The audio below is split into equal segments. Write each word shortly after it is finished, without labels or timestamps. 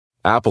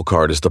Apple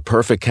Card is the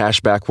perfect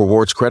cashback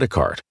rewards credit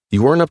card.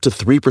 You earn up to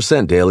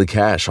 3% daily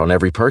cash on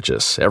every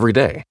purchase, every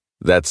day.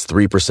 That's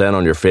 3%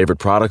 on your favorite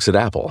products at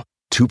Apple,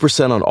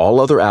 2% on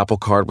all other Apple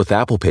Card with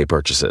Apple Pay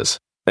purchases,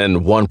 and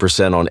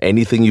 1% on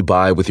anything you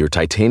buy with your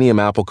titanium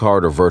Apple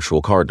Card or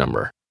virtual card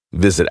number.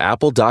 Visit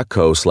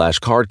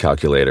apple.co/card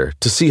calculator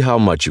to see how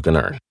much you can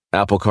earn.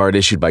 Apple Card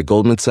issued by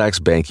Goldman Sachs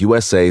Bank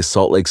USA,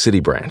 Salt Lake City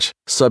branch.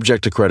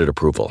 Subject to credit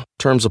approval.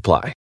 Terms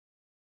apply.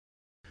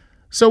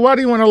 So why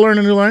do you want to learn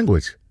a new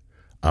language?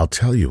 I'll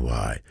tell you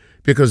why.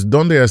 Because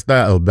 ¿Dónde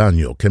está el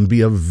baño can be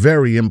a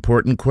very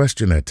important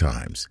question at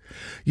times.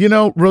 You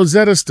know,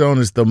 Rosetta Stone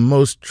is the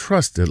most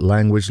trusted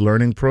language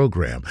learning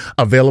program,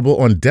 available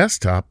on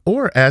desktop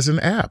or as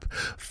an app.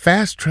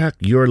 Fast-track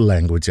your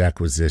language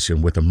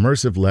acquisition with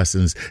immersive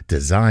lessons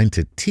designed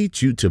to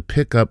teach you to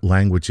pick up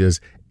languages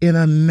in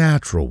a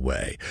natural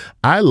way.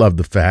 I love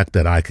the fact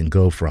that I can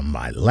go from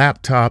my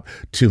laptop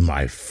to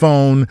my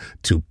phone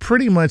to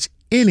pretty much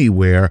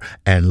anywhere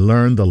and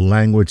learn the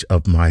language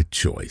of my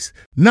choice.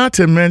 Not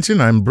to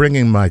mention, I'm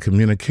bringing my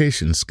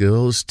communication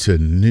skills to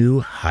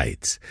new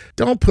heights.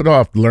 Don't put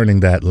off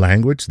learning that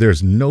language.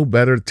 There's no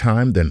better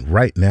time than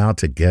right now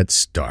to get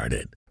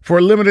started. For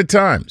a limited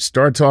time,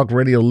 Star Talk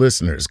Radio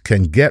listeners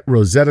can get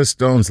Rosetta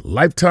Stone's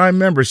lifetime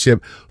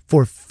membership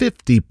for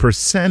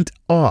 50%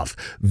 off.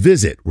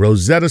 Visit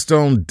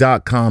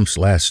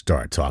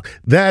rosettastone.com/StarTalk.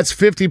 That's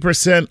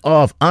 50%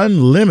 off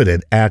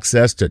unlimited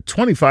access to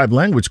 25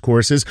 language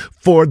courses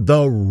for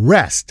the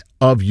rest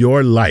of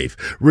your life.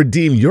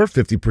 Redeem your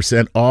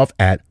 50% off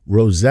at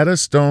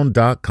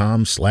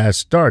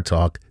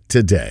rosettastone.com/StarTalk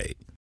today.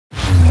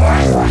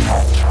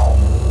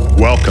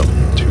 Welcome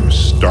to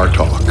Star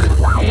Talk,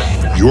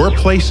 your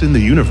place in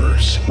the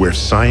universe where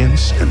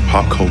science and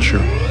pop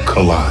culture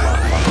collide.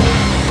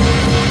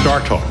 Star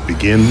Talk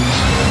begins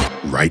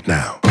right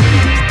now.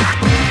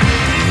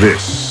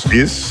 This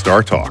is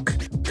Star Talk,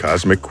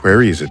 Cosmic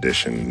Queries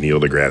edition. Neil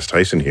deGrasse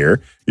Tyson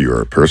here,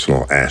 your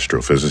personal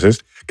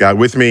astrophysicist. Got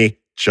with me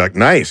Chuck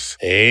Nice.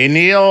 Hey,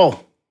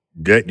 Neil.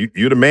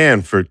 You the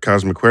man for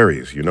Cosmic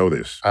Queries. You know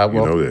this. You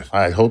know this.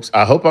 I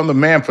hope I'm the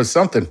man for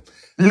something.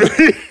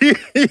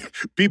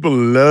 People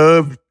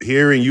love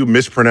hearing you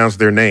mispronounce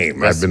their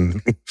name. Yes. I've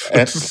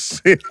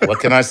been.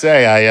 What can I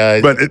say?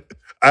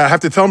 I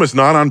have to tell them it's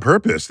not on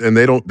purpose, and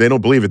they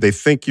don't believe it. They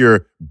think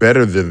you're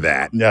better than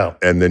that. No,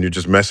 and then you're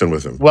just messing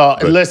with them. Well,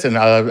 listen,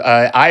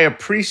 I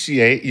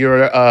appreciate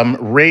your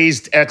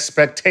raised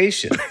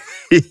expectation,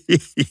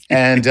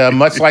 and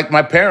much like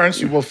my parents,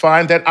 you will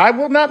find that I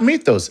will not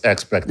meet those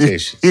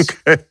expectations.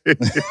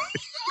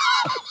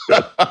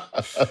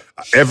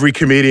 Every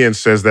comedian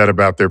says that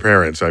about their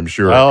parents, I'm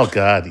sure. Oh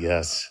God,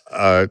 yes.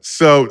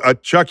 So,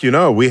 Chuck, you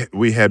know,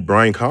 we had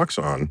Brian Cox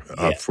on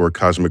for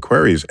Cosmic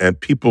Queries, and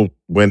people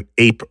went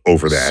ape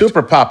over that.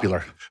 Super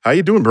popular. How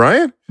you doing,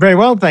 Brian? Very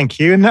well, thank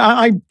you.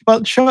 And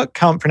well, Chuck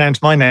can't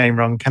pronounce my name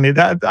wrong, can he?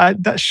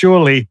 That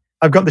surely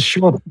I've got the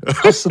short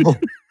possible.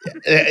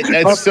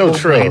 It's so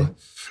true.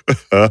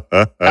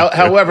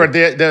 However,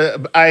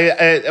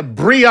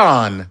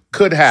 Brian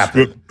could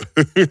happen.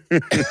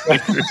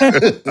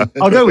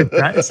 I'll go with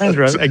that. It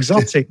sounds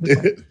exotic.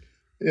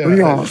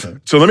 Yeah.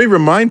 So let me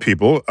remind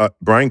people: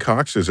 Brian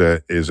Cox is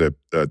a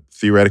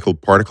theoretical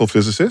particle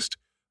physicist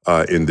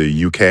in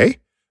the UK,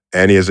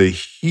 and he has a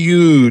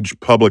huge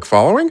public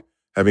following,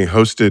 having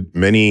hosted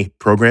many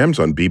programs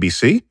on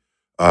BBC.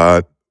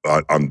 I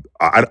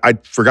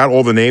forgot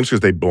all the names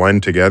because they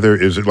blend together.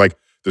 Is it like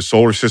the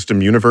solar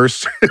system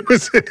universe?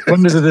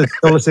 Wonders of the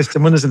solar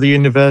system, wonders of the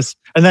universe.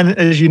 And then,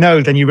 as you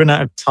know, then you run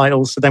out of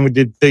titles. So then we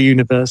did the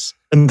universe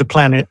and the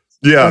planet.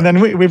 Yeah. And then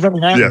we've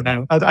run out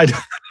now. I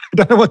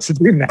don't know what to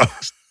do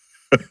next.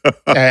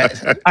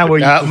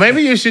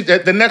 Maybe you should.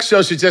 The next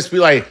show should just be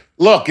like,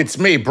 "Look, it's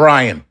me,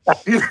 Brian."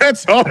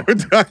 That's all.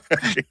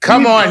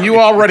 Come on, you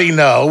already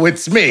know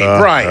it's me,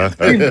 Brian.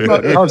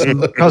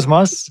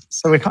 Cosmos.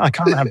 So I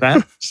can't have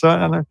that. So I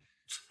don't know.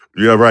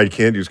 Yeah, right. You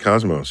can't use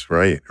Cosmos.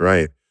 Right.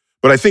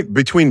 But I think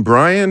between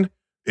Brian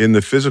in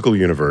the physical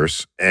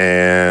universe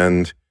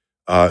and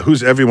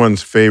who's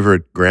everyone's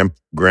favorite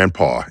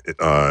grandpa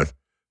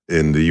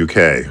in the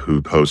UK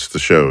who hosts the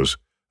shows,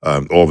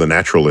 all the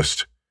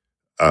naturalist.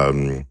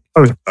 Sir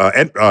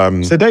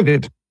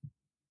David.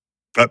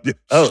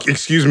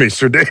 Excuse me,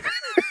 Sir David.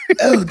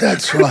 Oh,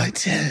 that's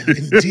right.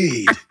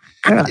 Indeed.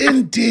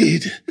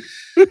 Indeed.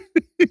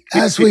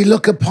 As we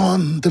look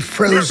upon the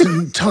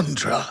frozen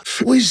tundra,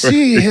 we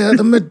see here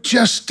the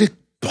majestic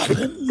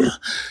bobbin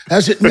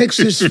as it makes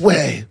its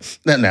way.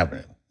 No,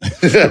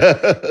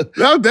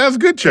 that's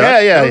good,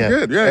 Chuck. Yeah.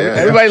 Good. Yeah.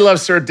 Everybody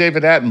loves Sir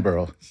David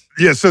Attenborough.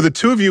 Yeah. So the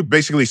two of you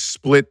basically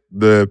split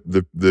the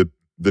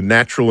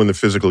natural and the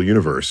physical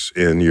universe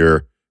in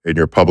your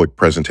public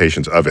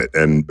presentations of it,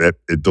 and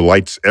it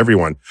delights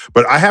everyone.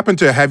 But I happen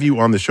to have you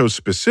on the show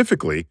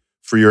specifically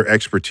for your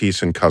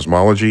expertise in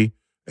cosmology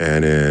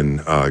and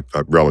in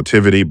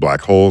relativity, black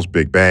holes,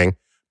 Big Bang,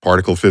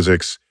 particle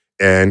physics.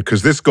 And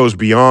because this goes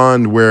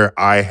beyond where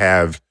I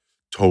have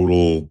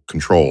total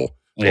control.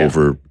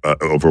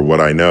 over what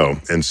I know.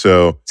 And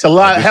so it's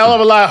hell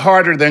of a lot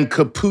harder than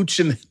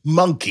capuchin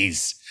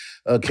monkeys.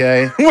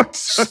 Okay,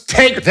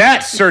 take that,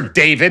 Sir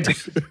David.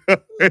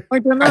 I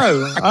don't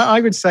know. I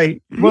would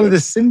say one of the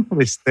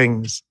simplest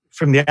things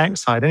from the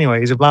outside,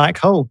 anyway, is a black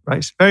hole. Right?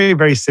 It's a very,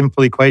 very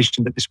simple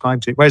equation that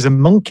describes it. Whereas a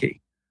monkey,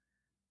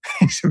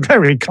 it's a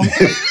very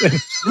complex thing.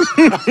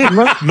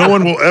 No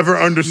one will ever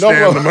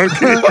understand the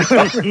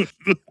monkey.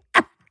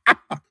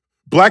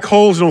 Black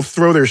holes don't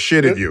throw their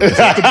shit at you.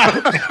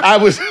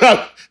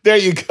 There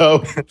you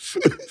go.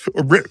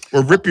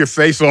 or rip your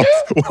face off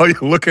while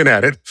you're looking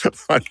at it.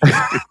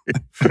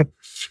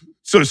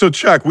 So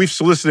Chuck, we've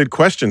solicited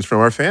questions from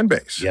our fan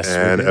base. Yes,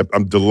 and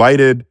I'm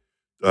delighted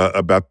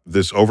about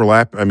this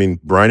overlap. I mean,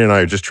 Brian and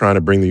I are just trying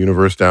to bring the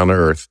universe down to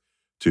earth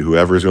to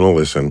whoever is going to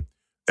listen,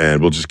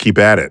 and we'll just keep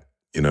at it,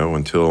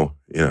 until,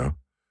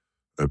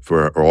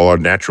 for all our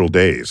natural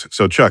days.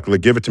 So Chuck,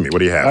 give it to me. What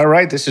do you have? All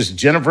right, this is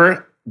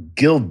Jennifer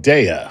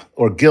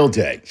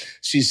Gilday.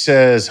 She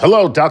says,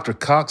 hello, Dr.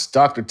 Cox,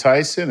 Dr.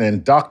 Tyson,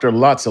 and Dr.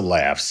 Lots of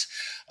Laughs.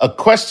 A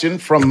question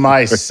from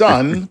my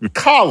son,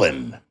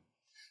 Colin.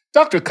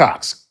 Dr.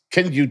 Cox,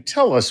 can you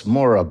tell us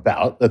more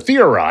about the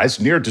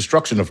theorized near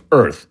destruction of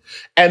Earth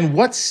and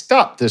what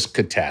stopped this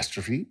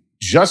catastrophe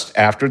just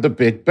after the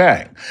Big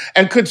Bang?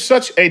 And could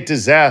such a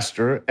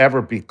disaster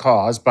ever be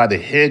caused by the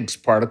Higgs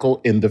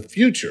particle in the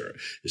future?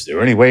 Is there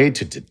any way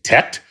to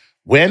detect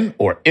when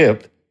or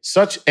if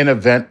such an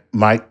event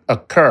might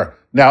occur?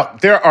 Now,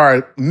 there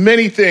are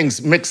many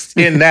things mixed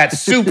in that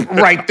soup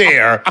right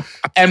there,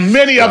 and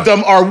many of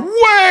them are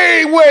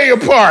way, way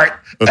apart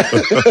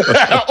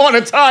on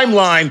a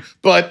timeline,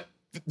 but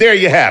there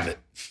you have it.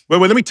 Wait,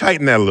 let me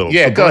tighten that a little.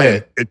 Yeah, go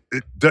ahead.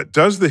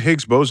 Does the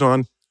Higgs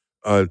boson,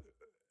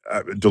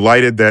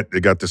 delighted that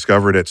it got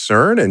discovered at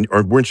CERN,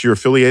 or weren't you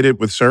affiliated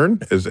with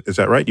CERN? Is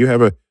that right? You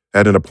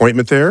had an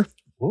appointment there?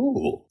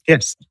 Ooh.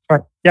 Yes, right.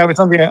 Yeah, it's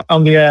on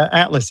the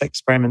Atlas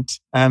experiment.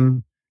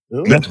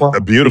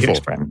 Beautiful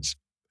experiments.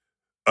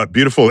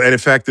 Beautiful. And in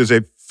fact, there's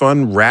a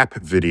fun rap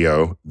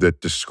video that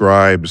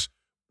describes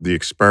the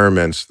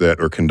experiments that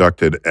are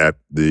conducted at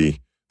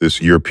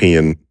this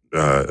European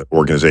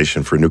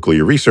organization for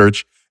nuclear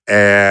research,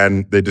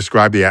 and they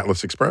describe the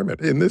Atlas experiment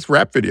in this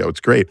rap video.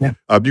 It's great. Yeah.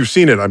 You've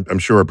seen it, I'm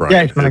sure, Brian.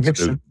 Yeah, it's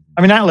magnificent.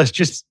 Atlas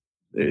just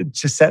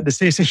to set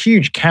this. It's a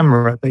huge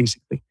camera,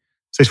 basically.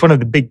 So it's one of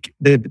the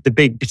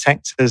big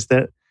detectors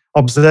that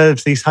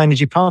observes these high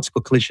energy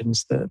particle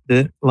collisions that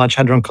the Large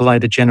Hadron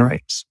Collider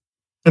generates.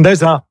 And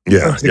those are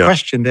the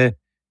question. The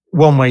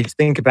one way to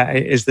think about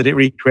it is that it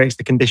recreates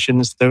the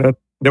conditions that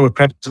were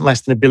present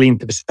less than a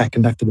billionth of a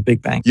second after the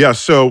Big Bang. Yeah.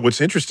 So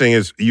what's interesting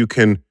is you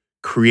can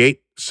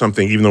create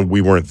something even though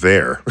we weren't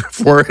there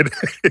for it.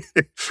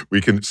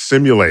 We can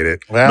simulate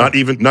it,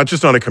 not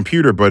just on a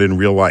computer, but in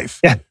real life.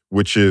 Yeah.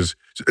 Which is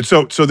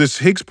so this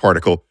Higgs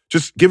particle.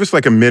 Just give us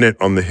like a minute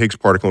on the Higgs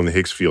particle and the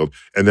Higgs field,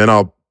 and then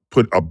I'll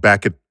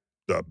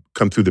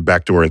come through the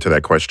back door into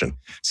that question.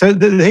 So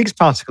the Higgs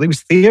particle, it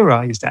was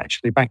theorized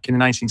actually back in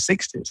the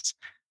 1960s.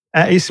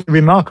 It's a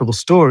remarkable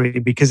story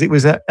because it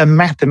was a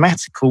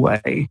mathematical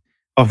way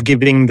of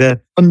giving the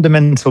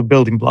fundamental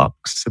building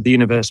blocks of the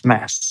universe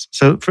mass.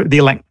 So for the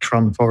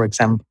electron, for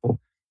example,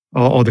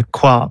 or the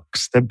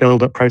quarks that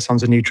build up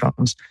protons and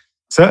neutrons.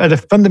 So at a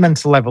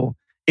fundamental level,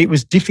 it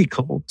was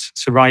difficult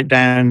to write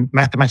down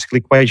mathematical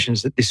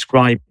equations that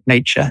describe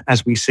nature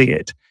as we see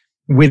it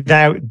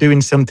without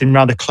doing something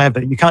rather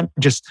clever. You can't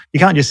just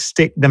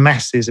stick the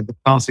masses of the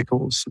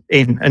particles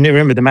in. And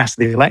remember, the mass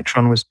of the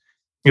electron was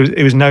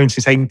known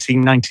since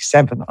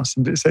 1897 or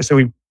something. So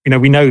we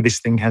know this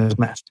thing has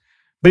mass,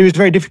 but it was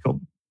very difficult.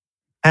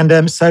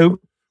 And so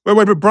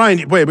wait, but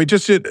Brian, wait,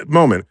 just a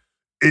moment.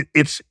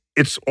 It's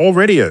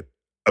already a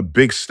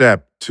big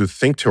step to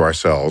think to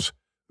ourselves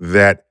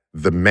that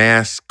the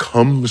mass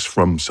comes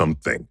from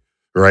something,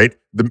 right?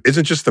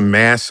 Isn't just the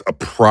mass a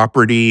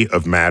property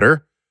of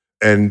matter?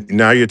 And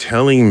now you're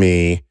telling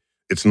me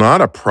it's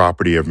not a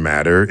property of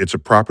matter, it's a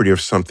property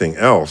of something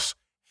else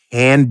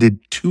handed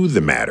to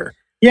the matter.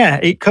 Yeah,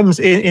 it comes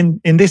in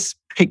this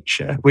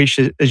picture, which,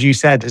 as you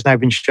said, has now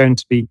been shown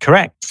to be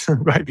correct,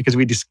 right? Because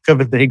we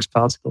discovered the Higgs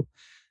particle.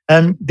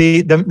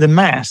 The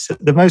mass,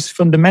 at the most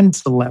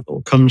fundamental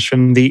level, comes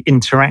from the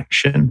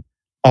interaction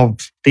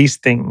of these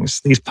things,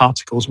 these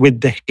particles,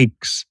 with the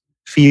Higgs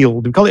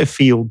field. We call it a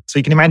field, so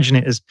you can imagine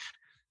it as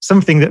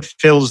something that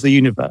fills the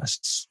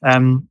universe.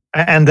 You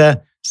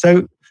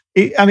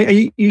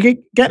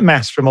get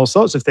mass from all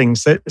sorts of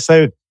things.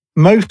 So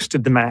most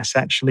of the mass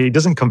actually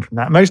doesn't come from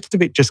that. Most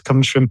of it just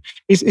comes from,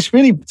 it's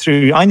really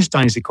through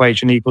Einstein's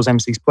equation equals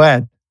mc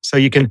squared. So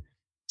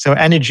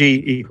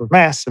energy equals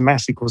mass and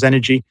mass equals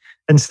energy.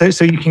 And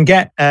so you can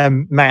get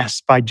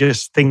mass by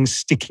just things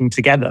sticking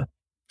together.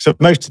 So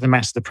most of the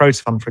mass of the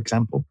proton, for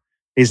example,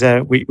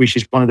 which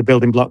is one of the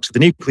building blocks of the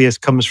nucleus,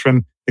 comes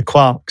from the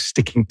quarks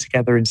sticking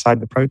together inside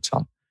the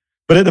proton.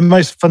 But at the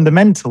most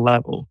fundamental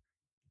level,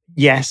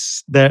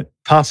 yes, the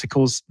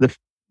particles, the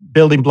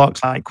building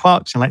blocks like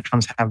quarks and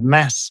electrons have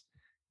mass,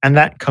 And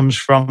that comes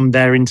from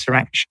their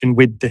interaction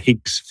with the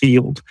Higgs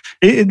field.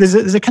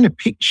 There's a kind of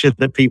picture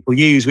that people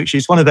use, which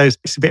is one of those,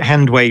 it's a bit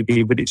hand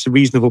wavy, but it's a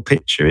reasonable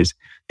picture.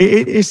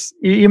 It's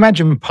you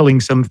imagine pulling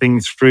something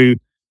through,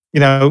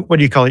 what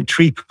do you call it?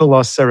 Treacle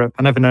or syrup?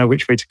 I never know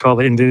which way to call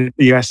it in the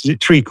US. Is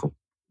it treacle?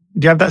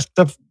 Do you have that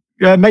stuff?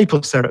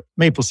 Maple syrup.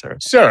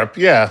 Syrup,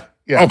 yeah.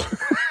 Oh.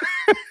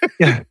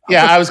 Yeah.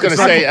 Yeah, I was going to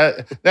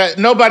say, that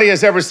nobody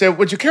has ever said,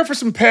 would you care for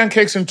some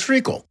pancakes and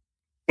treacle?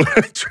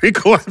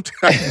 Treacle,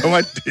 I have no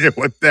idea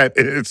what that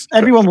is.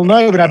 Everyone will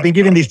know, but I've been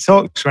giving these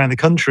talks around the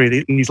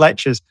country, these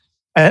lectures,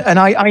 and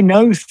I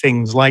know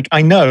things like,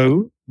 I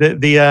know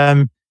that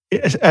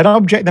an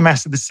object the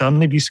mass of the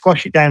sun, if you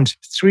squash it down to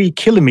 3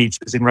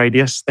 kilometers in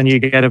radius, then you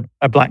get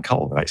a black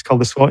hole, right? It's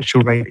called the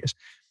Schwarzschild radius.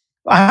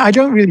 I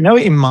don't really know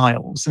it in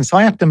miles, and so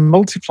I have to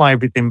multiply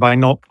everything by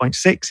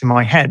 0.6 in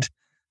my head.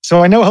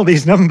 So I know all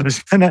these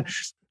numbers.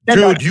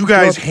 Dude, you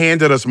guys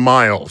handed us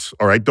miles,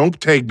 all right? Don't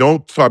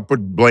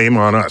put blame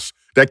on us.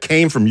 That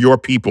came from your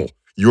people,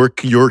 your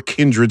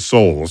kindred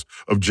souls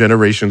of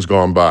generations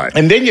gone by.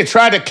 And then you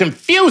try to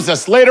confuse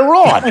us later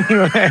on.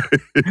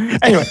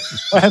 anyway,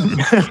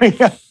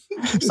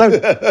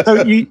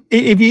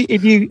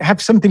 if you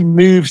have something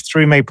moves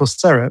through maple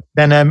syrup,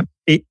 then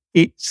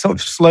it sort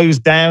of slows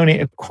down.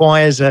 It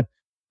acquires a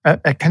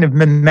kind of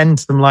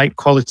momentum-like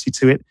quality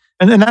to it,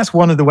 and that's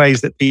one of the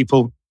ways that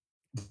people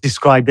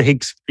describe the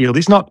Higgs field.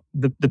 It's not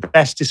the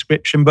best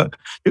description, but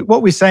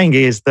what we're saying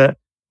is that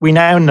we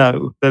now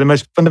know that at the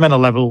most fundamental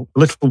level,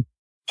 little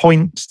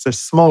points, the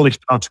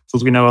smallest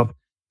particles we know of,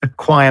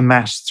 acquire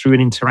mass through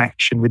an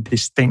interaction with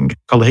this thing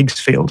called the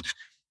Higgs field.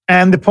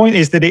 And the point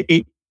is that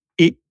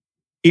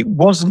it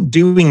wasn't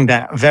doing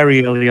that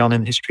very early on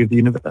in the history of the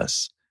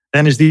universe.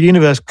 Then as the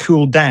universe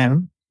cooled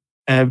down,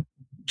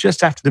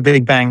 just after the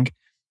Big Bang,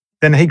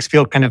 then the Higgs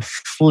field kind of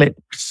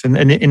flips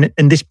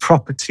and this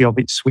property of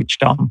it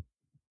switched on.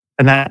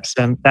 And that's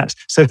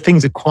so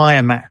things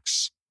acquire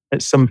mass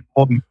at some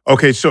point.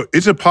 Okay, so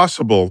is it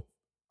possible,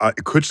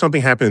 could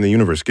something happen in the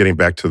universe, getting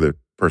back to the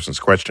person's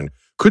question,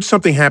 could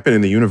something happen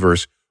in the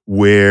universe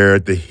where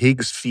the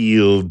Higgs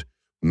field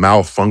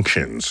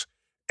malfunctions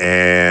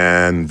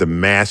and the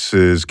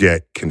masses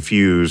get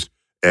confused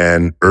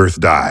and Earth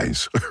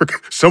dies?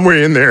 Somewhere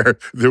in there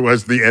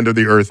was the end of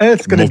the Earth.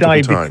 Earth's going to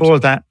die times. Before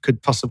that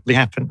could possibly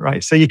happen,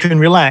 right? So you can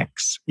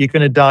relax. You're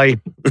going to die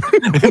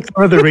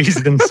for other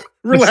reasons.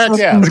 Relax,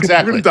 yeah,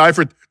 exactly. We're going to die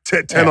for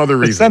 10 other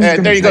reasons.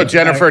 There you go,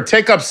 Jennifer.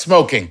 Take up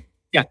smoking.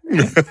 Yeah.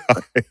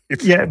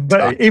 Yeah,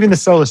 but even the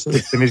solar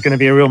system is going to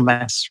be a real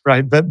mess,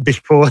 right? But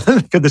before,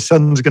 because the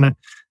sun's going to,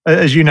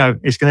 as you know,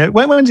 it's going to,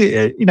 when's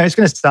it, it's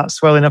going to start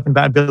swelling up in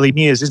about 1 billion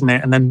years, isn't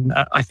it? And then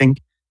I think,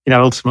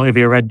 ultimately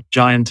be a red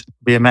giant,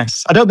 be a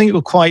mess. I don't think it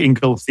will quite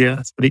engulf the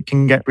Earth, but it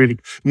can get really...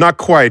 Not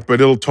quite,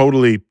 but it'll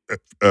totally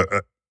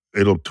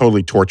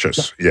torch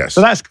us, yes.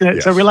 So that's good.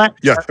 Yes. So relax.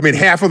 Yeah, I mean,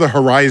 half of the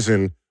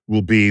horizon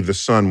will be the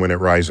sun when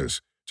it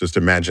rises. Just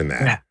imagine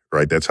that,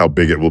 right? That's how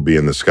big it will be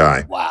in the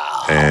sky.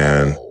 Wow.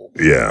 And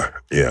yeah.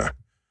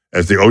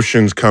 As the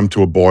oceans come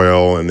to a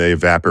boil and they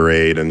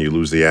evaporate and you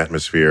lose the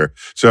atmosphere.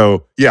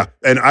 So, yeah,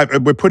 and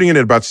we're putting it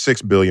at about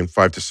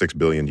 5 to 6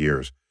 billion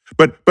years.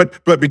 But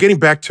getting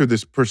back to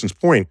this person's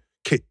point,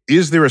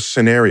 is there a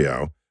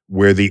scenario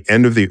where the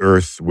end of the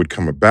Earth would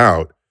come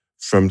about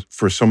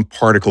for some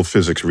particle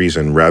physics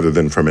reason rather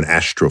than from an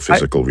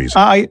astrophysical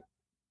reason?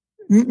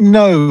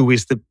 No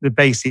is the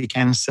basic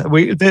answer.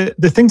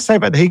 The thing to say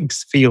about the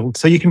Higgs field,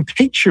 so you can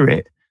picture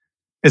it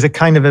as a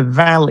kind of a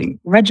valley.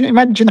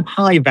 Imagine a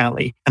high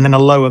valley and then a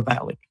lower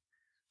valley.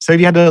 So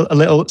if you had a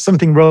little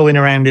something rolling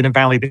around in a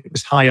valley that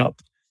was high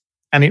up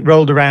and it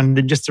rolled around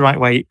in just the right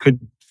way, it could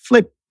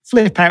flip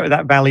out of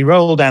that valley,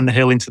 roll down the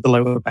hill into the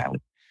lower valley.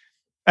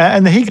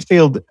 And the Higgs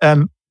field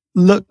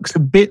looks a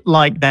bit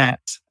like that.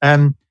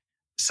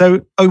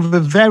 So over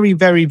very,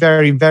 very,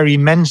 very, very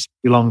immensely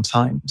long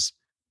times,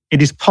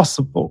 it is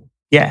possible,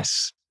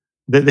 yes,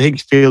 that the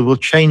Higgs field will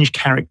change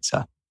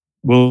character,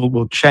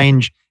 will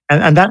change,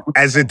 and that...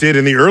 As it did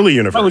in the early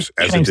universe.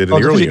 And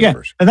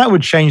that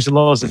would change the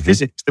laws of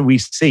physics that we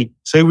see.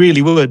 So it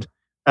really would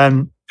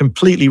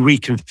completely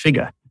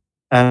reconfigure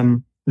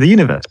the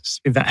universe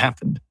if that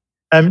happened.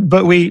 And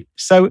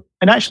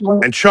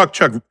Chuck,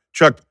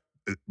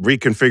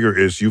 reconfigure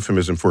is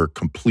euphemism for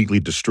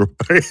completely destroy.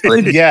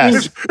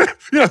 Yes.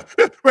 Yeah.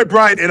 Right,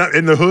 Brian,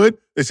 in the hood,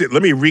 they say,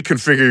 let me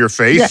reconfigure your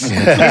face.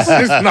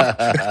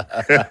 Yeah.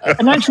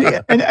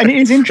 and it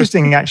is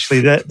interesting,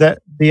 actually, that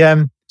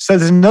so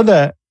there's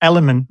another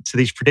element to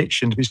these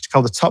predictions, which is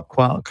called the top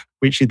quark,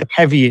 which is the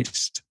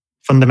heaviest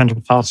fundamental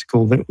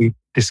particle that we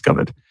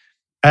discovered.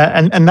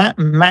 And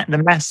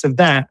the mass of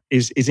that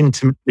is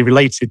intimately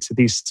related to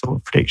these sort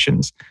of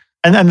predictions.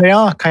 And they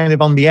are kind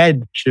of on the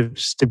edge of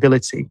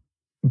stability.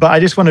 But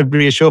I just want to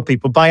reassure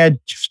people, by edge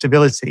of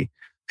stability,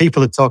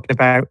 people are talking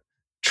about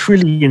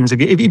trillions of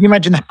years. If you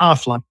imagine the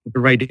half-life of a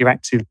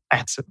radioactive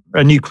atom,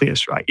 a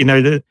nucleus, right?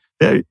 The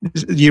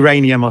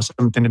uranium or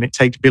something, and it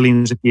takes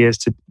billions of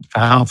years for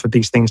half of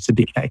these things to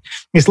decay.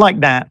 It's like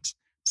that.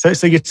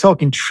 So you're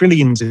talking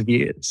trillions of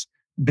years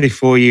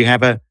before you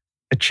have a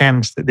a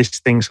chance that this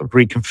thing sort of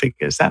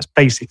reconfigures. That's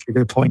basically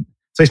the point.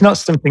 So it's not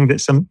something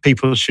that some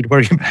people should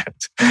worry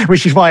about,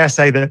 which is why I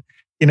say that,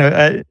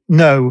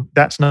 no,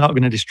 that's not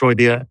going to destroy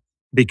the Earth,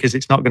 because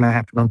it's not going to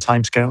happen on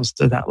timescales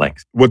to that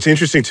length. What's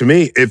interesting to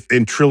me, if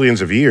in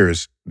trillions of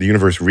years the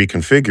universe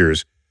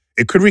reconfigures,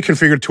 it could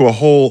reconfigure to a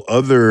whole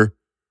other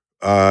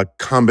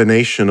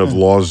combination of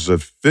laws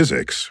of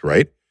physics,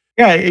 right?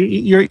 Yeah,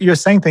 you're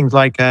saying things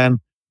like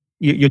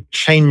you're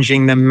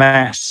changing the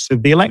mass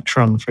of the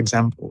electron, for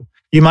example.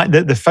 You might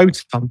the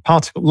photon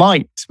particle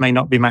light may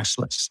not be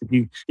massless.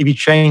 If you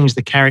change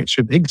the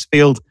character of the Higgs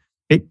field,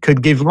 it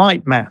could give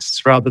light mass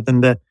rather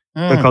than the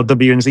so-called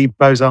W and Z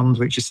bosons,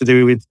 which is to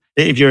do with,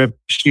 if you're a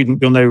student,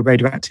 you'll know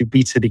radioactive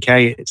beta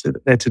decay.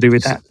 They're to do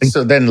with that thing.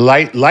 So then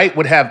light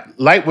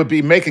would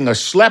be making a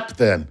schlep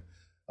then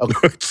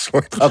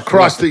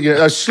across the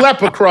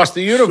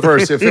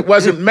universe if it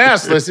wasn't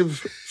massless.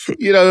 If,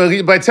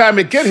 by the time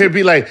it get here, it'd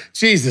be like,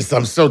 Jesus,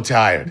 I'm so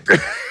tired.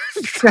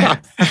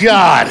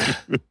 God.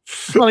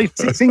 Well,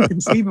 it's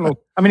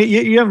inconceivable. I mean,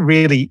 you don't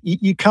really,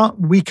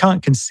 we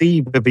can't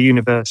conceive of a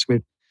universe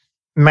with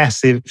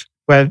massive,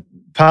 where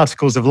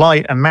particles of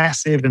light are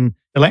massive and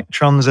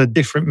electrons are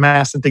different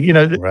mass and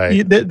things.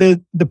 Right.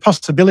 The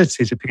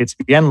possibilities appear to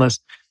be endless.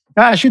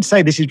 Now, I should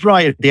say this is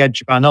right at the edge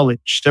of our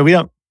knowledge, so we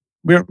don't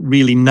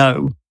really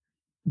know.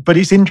 But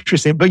it's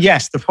interesting. But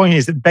yes, the point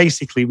is that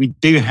basically we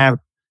do have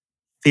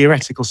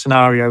theoretical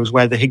scenarios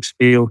where the Higgs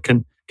field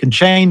can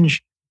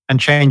change and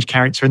change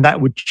character, and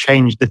that would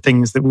change the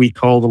things that we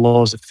call the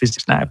laws of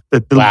physics now,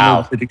 the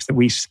laws of physics that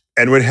we see.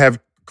 And would have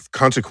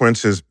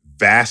consequences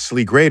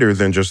vastly greater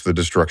than just the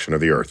destruction of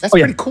the Earth. That's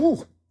pretty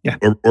cool. Yeah.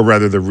 Or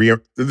rather, the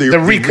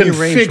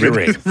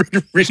reconfiguring.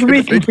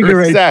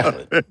 Reconfiguration.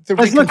 Exactly. The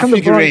Let's look on the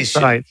bright reconfiguration.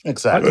 side.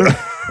 Exactly.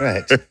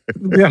 Right.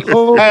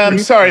 I'm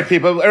sorry,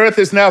 people. Earth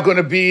is now going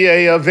to be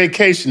a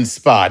vacation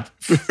spot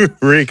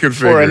Reconfigured,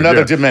 for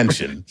another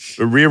dimension.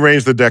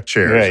 Rearrange the deck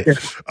chairs. Right.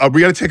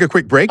 We got to take a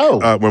quick break.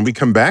 When we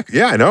come back,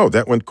 I know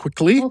that went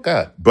quickly. Oh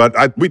God!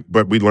 But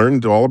we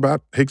learned all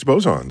about Higgs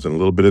bosons and a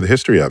little bit of the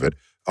history of it.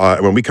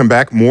 When we come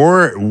back,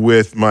 more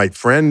with my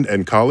friend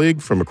and colleague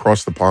from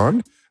across the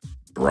pond,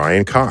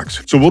 Brian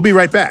Cox. So we'll be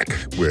right back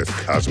with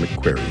Cosmic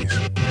Queries.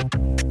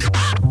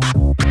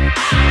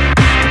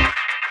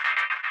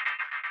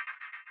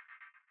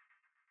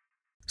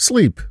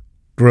 Sleep,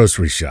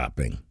 grocery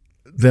shopping,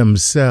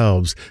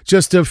 themselves,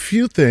 just a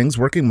few things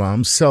working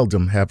moms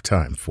seldom have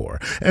time for.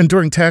 And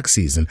during tax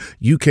season,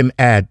 you can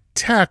add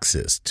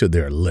taxes to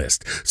their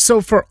list. So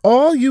for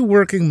all you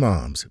working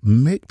moms,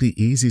 make the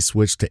easy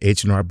switch to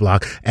H&R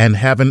Block and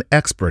have an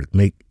expert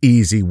make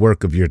easy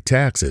work of your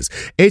taxes.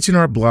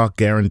 H&R Block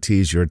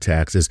guarantees your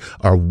taxes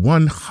are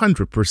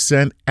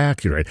 100%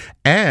 accurate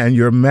and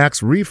your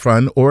max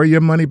refund or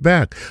your money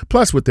back.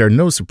 Plus, with their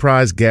no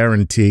surprise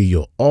guarantee,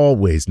 you'll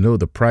always know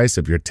the price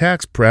of your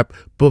tax prep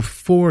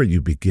before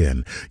you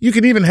begin. You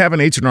can even have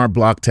an H&R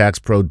Block tax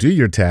pro do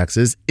your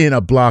taxes in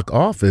a Block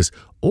office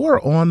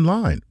or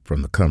online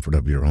from the comfort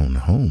of your own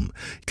home.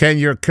 Can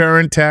your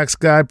current tax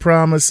guy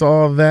promise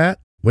all that?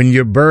 When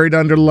you're buried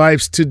under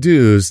life's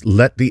to-dos,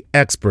 let the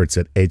experts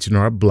at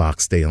H&R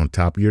Block stay on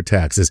top of your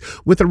taxes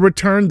with a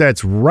return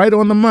that's right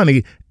on the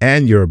money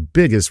and your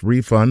biggest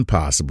refund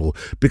possible.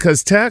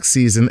 Because tax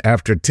season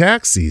after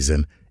tax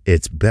season,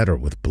 it's better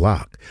with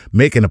Block.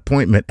 Make an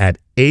appointment at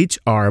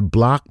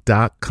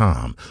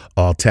hrblock.com.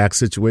 All tax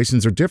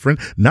situations are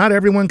different. Not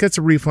everyone gets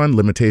a refund.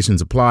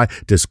 Limitations apply.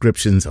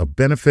 Descriptions of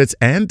benefits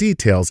and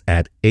details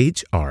at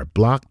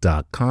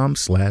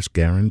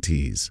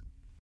hrblock.com/guarantees.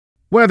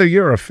 Whether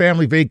you're a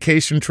family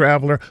vacation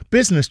traveler,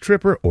 business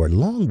tripper, or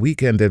long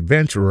weekend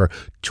adventurer,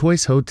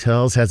 Choice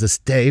Hotels has a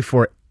stay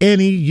for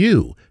any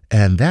you.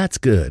 And that's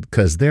good,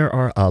 because there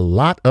are a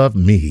lot of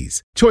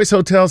me's. Choice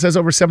Hotels has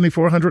over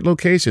 7,400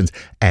 locations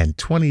and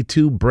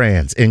 22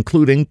 brands,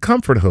 including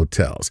Comfort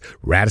Hotels,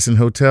 Radisson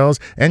Hotels,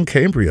 and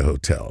Cambria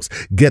Hotels.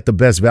 Get the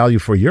best value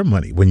for your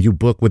money when you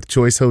book with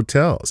Choice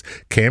Hotels.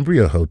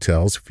 Cambria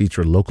Hotels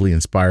feature locally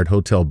inspired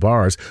hotel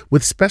bars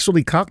with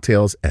specialty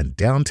cocktails and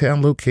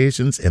downtown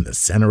locations in the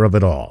center of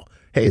it all.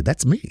 Hey,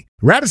 that's me.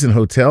 Radisson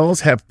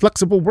Hotels have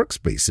flexible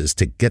workspaces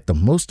to get the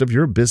most of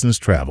your business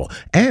travel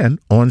and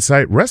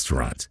on-site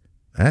restaurants.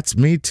 That's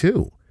me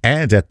too.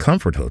 And at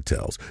Comfort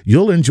Hotels,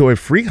 you'll enjoy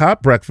free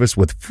hot breakfast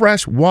with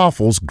fresh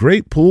waffles,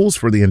 great pools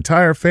for the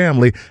entire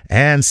family,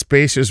 and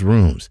spacious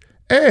rooms.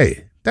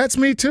 Hey, that's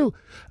me too.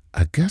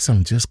 I guess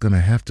I'm just going to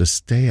have to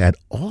stay at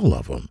all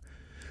of them.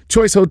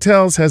 Choice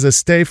Hotels has a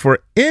stay for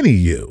any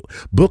you.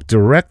 Book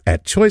direct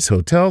at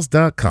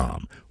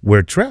choicehotels.com,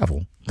 where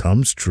travel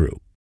comes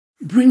true.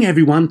 Bring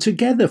everyone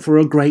together for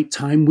a great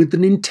time with the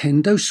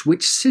Nintendo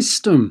Switch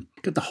system.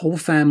 Get the whole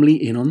family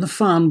in on the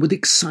fun with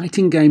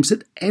exciting games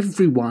that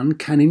everyone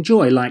can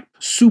enjoy, like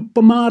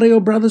Super Mario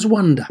Bros.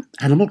 Wonder,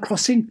 Animal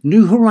Crossing,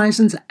 New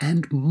Horizons,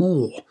 and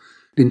more.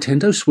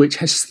 Nintendo Switch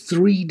has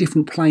 3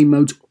 different play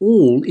modes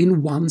all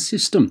in one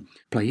system.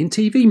 Play in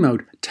TV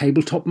mode,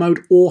 tabletop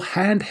mode, or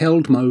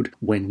handheld mode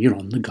when you're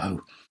on the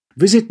go.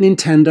 Visit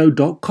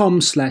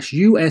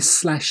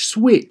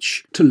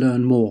nintendo.com/US/switch to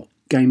learn more.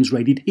 Games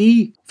rated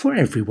E for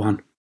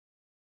everyone.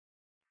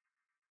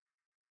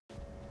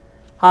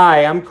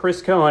 Hi, I'm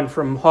Chris Cohen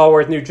from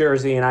Haworth, New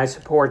Jersey, and I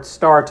support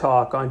Star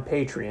Talk on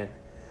Patreon.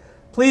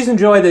 Please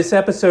enjoy this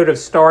episode of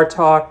Star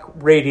Talk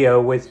Radio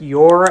with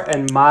your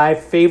and my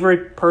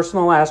favorite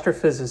personal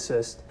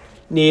astrophysicist,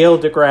 Neil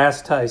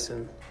deGrasse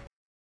Tyson.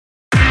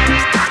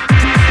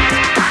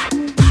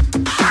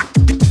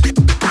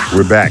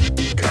 We're back.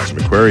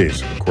 Cosmic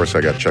Queries. Of course,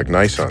 I got Chuck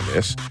Nice on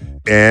this.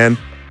 And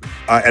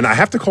I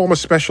have to call him a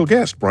special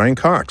guest, Brian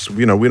Cox.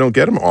 We don't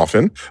get him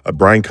often.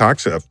 Brian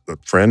Cox, a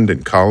friend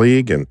and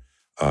colleague and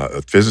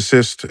a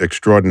physicist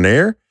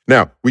extraordinaire.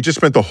 Now, we just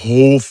spent the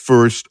whole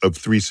first of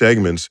 3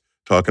 segments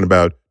talking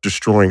about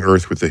destroying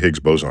Earth with the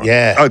Higgs boson.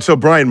 Yeah. So,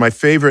 Brian, my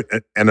favorite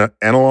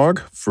analog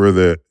for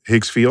the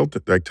Higgs field,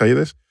 did I tell you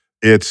this?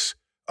 It's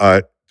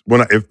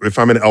if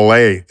I'm in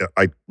LA,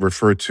 I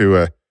refer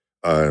to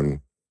the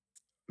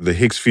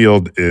Higgs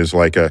field is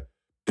like a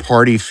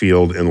party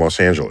field in Los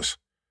Angeles.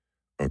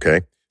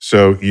 Okay,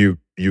 so you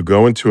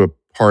go into a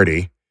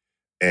party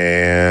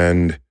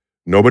and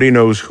nobody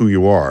knows who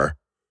you are,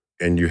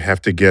 and you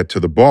have to get to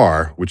the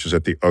bar, which is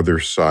at the other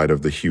side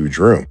of the huge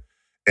room.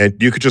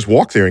 And you could just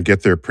walk there and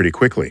get there pretty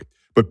quickly.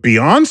 But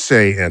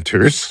Beyonce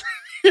enters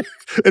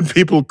and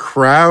people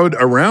crowd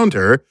around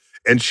her,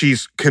 and she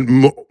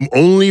can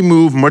only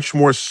move much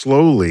more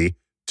slowly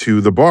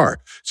to the bar.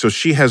 So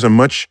she has a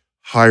much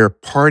higher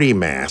party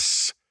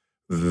mass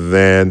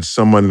than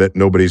someone that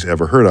nobody's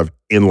ever heard of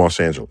in Los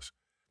Angeles.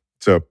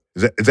 So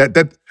is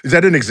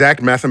that an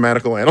exact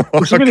mathematical analog?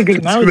 It's a really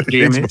good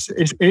analogy.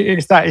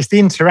 It's the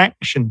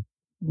interaction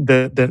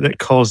that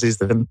causes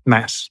the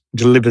mass,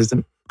 delivers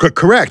them.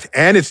 Correct.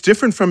 And it's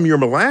different from your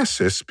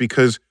molasses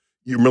because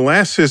your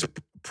molasses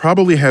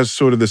probably has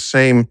sort of the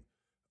same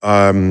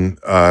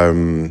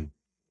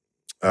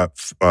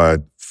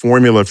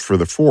formula for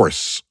the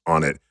force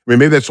on it. I mean,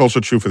 maybe that's also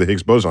true for the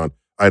Higgs boson.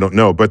 I don't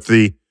know. But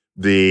the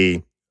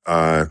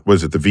what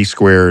is it? The V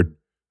squared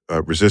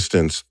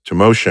resistance to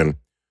motion,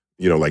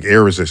 like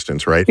air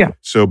resistance, right? Yeah.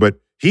 So,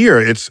 but here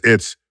it's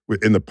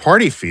in the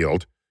party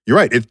field. You're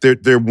right.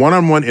 They're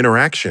one-on-one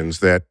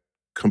interactions that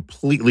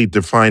completely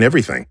define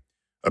everything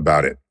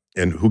about it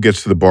and who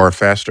gets to the bar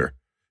faster.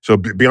 So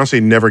Beyonce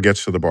never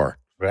gets to the bar.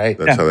 Right.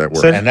 That's how that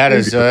works. And that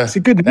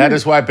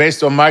is why,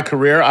 based on my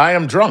career, I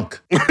am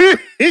drunk.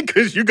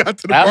 Because you got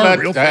to the bar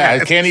real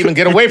fast. I can't even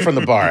get away from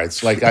the bar.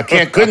 It's like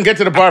couldn't get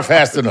to the bar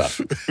fast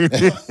enough.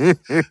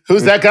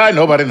 Who's that guy?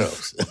 Nobody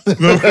knows.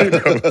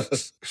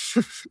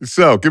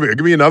 So give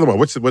me another one.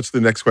 What's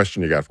the next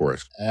question you got for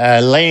us?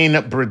 Elaine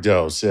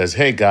Brideau says,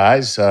 "Hey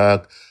guys,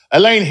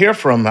 Elaine here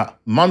from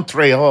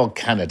Montreal,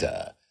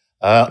 Canada.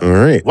 All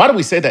right. Why do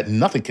we say that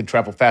nothing can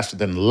travel faster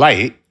than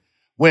light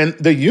when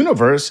the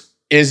universe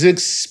is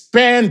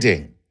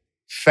expanding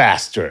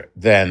faster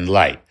than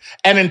light?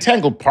 And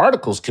entangled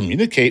particles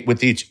communicate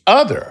with each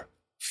other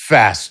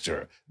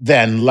faster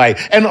than light.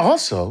 And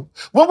also,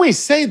 when we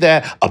say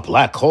that a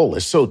black hole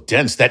is so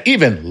dense that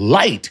even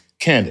light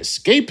can't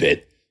escape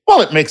it,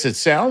 well, it makes it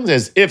sound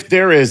as if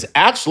there is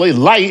actually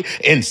light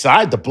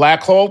inside the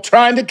black hole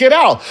trying to get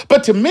out.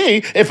 But to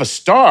me, if a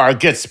star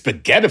gets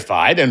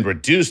spaghettified and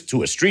reduced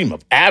to a stream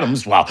of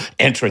atoms while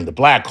entering the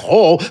black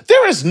hole,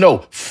 there is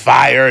no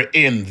fire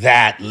in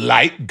that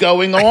light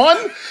going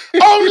on.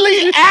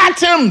 Only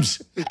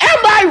atoms. Am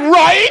I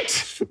right?"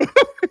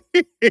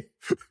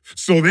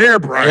 So there,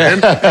 Brian.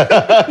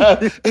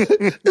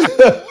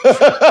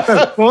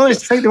 Well,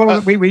 let's take the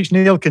one which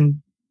Neil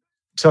can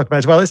talk about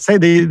as well. Let's say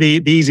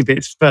the easy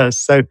bits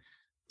first. So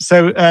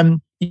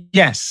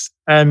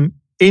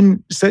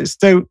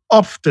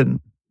often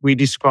we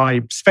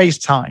describe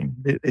space-time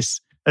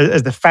this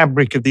as the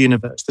fabric of the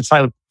universe. The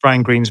title of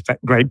Brian Greene's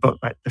great book,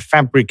 right? The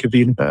Fabric of the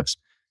Universe.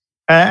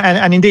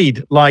 And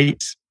indeed,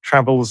 light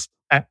travels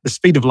at the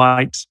speed of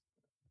light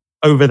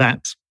over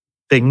that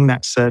thing,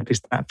 that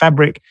surface, that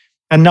fabric,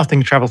 and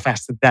nothing travels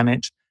faster than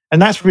it.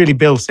 And that's really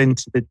built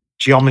into the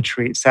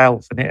geometry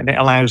itself, and it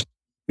allows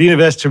the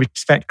universe to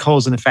respect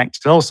cause and effect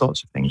and all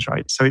sorts of things,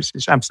 right? So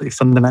it's absolutely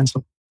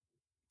fundamental.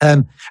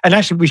 And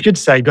actually, we should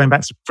say, going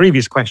back to the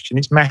previous question,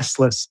 it's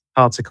massless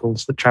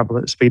particles that travel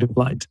at the speed of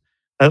light.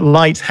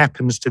 Light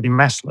happens to be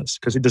massless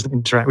because it doesn't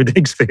interact with the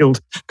Higgs field,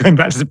 going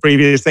back to the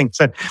previous thing.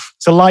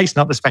 So light's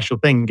not the special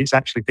thing. It's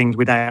actually things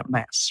without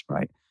mass,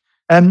 right?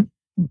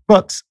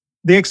 But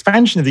the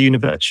expansion of the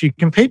universe, you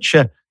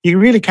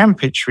really can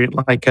picture it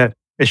like a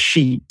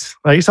sheet.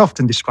 Right? It's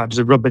often described as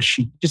a rubber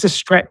sheet, just a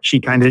stretchy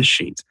kind of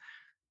sheet.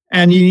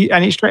 And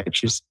it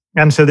stretches.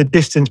 And so the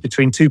distance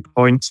between 2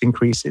 points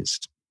increases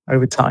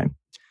over time.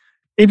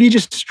 If you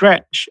just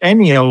stretch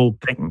any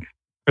old thing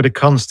at a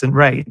constant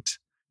rate,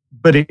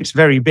 but it's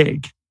very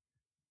big,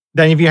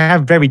 then if you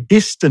have very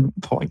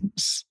distant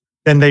points,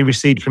 then they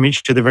recede from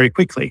each other very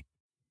quickly.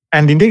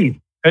 And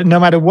indeed, no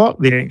matter what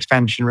the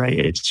expansion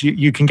rate is,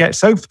 you can get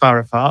so far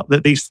apart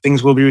that these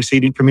things will be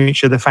receding from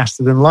each other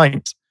faster than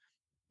light.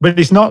 But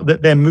it's not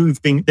that they're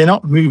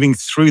not moving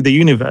through the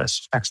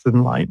universe faster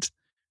than light.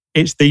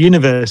 It's the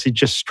universe is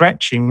just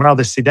stretching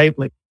rather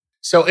sedately.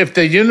 So if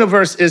the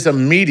universe is a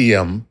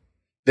medium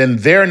then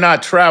they're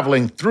not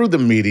traveling through the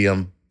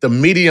medium. The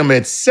medium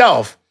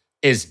itself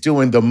is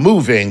doing the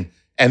moving,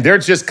 and they're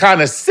just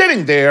kind of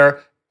sitting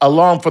there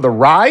along for the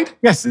ride?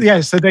 Yes,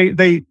 yeah. So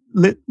they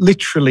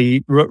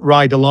literally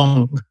ride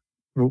along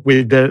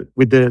with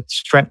the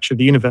stretch of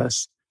the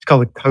universe. It's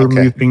called a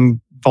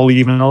co-moving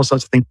volume and all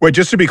sorts of things. Wait,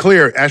 just to be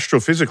clear,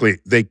 astrophysically,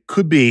 they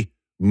could be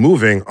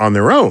moving on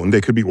their own. They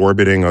could be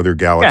orbiting other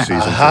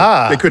galaxies.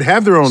 Yeah. They could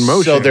have their own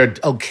motion. So they're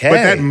okay.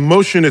 But that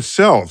motion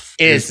itself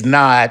is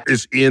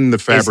in the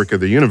fabric of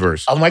the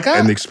universe. Oh my God.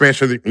 And the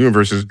expansion of the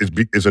universe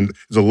is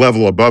a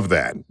level above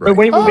that.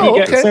 Right?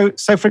 But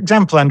so for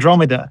example,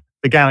 Andromeda,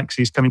 the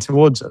galaxy, is coming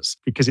towards us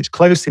because it's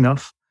close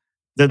enough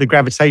that the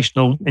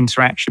gravitational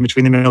interaction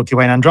between the Milky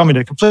Way and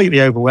Andromeda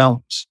completely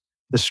overwhelms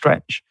the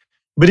stretch.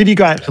 But if you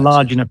go out to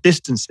large enough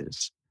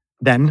distances,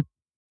 then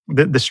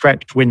the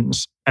stretch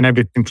wins and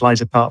everything flies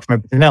apart from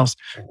everything else.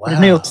 Wow,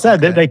 Neil said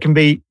that they can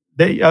be,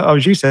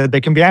 as you said, they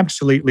can be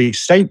absolutely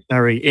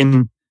stationary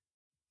in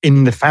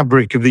the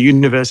fabric of the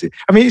universe.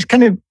 I mean, it's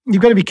kind of,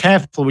 you've got to be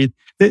careful with,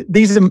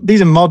 these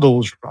are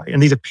models, right?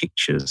 And these are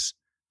pictures.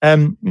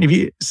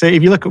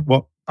 If you look at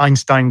what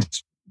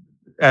Einstein's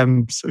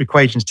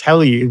equations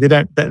tell you,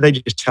 they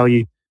just tell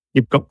you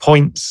you've got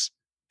points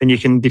and you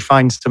can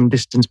define some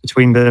distance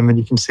between them and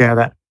you can see how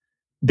that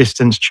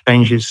distance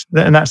changes.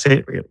 And that's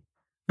it, really.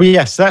 But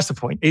yes, that's the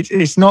point.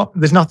 It's not,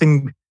 there's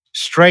nothing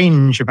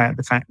strange about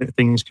the fact that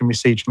things can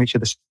recede from each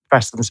other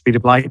faster than the speed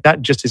of light.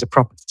 That just is a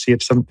property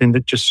of something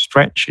that just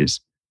stretches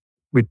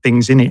with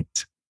things in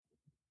it.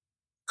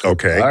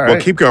 Okay. Right.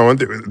 Well, keep going.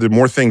 There are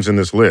more things in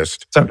this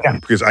list.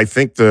 Because I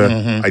think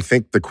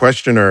the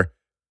questioner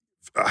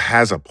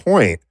has a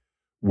point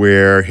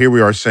where here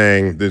we are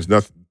saying there's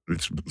nothing,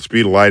 the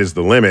speed of light is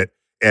the limit.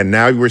 And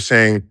now we're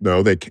saying,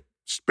 no,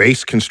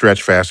 space can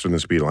stretch faster than the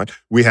speed of light.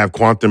 We have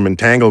quantum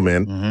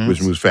entanglement,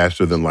 which moves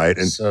faster than light,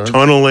 and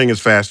tunneling is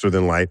faster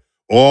than light.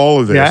 All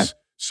of this. Yeah.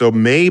 So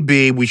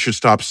maybe we should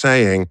stop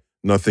saying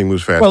nothing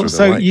moves faster than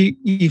light. Well, so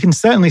you can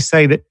certainly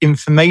say that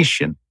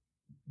information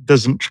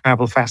doesn't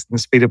travel faster than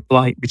the speed of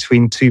light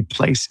between two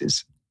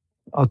places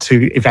or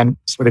two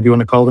events, whatever you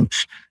want to call them.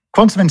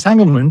 Quantum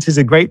entanglement is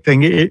a great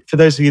thing. For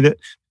those of you that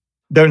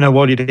don't know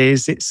what it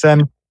is, it's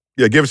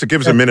give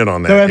us a minute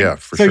on that.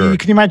 For sure. So you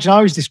can imagine, I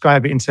always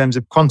describe it in terms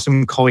of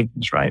quantum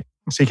coins, right?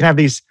 So you can have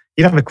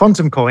a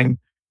quantum coin,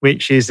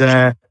 which is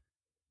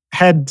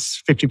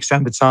heads 50%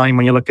 of the time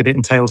when you look at it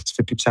and tails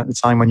 50% of the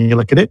time when you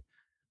look at it.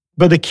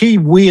 But the key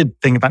weird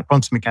thing about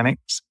quantum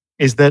mechanics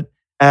is that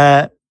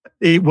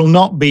it will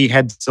not be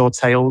heads or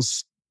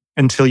tails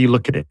until you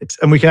look at it.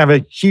 And we can have a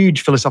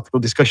huge philosophical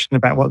discussion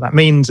about what that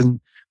means.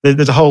 And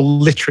there's a whole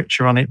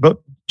literature on it, but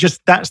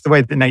just that's the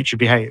way that nature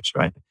behaves,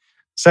 right?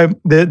 So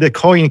the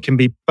coin can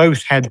be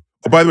both head.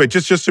 Oh, by the way,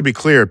 just to be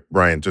clear,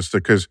 Brian, just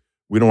because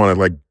we don't want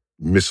to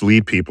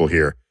mislead people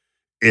here,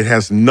 it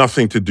has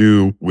nothing to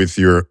do with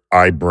your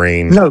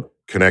eye-brain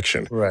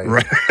connection.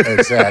 Right.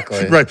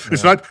 Exactly. Right. Yeah.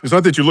 It's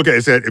not that you look at it,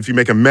 it's that if you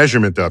make a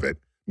measurement of it,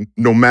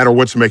 no matter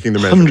what's making the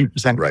measurement.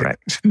 100%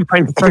 correct.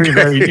 Very,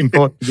 very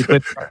important.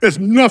 It has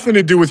nothing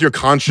to do with your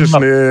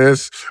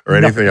consciousness or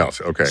anything else.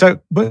 Okay.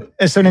 So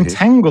an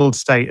entangled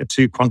state of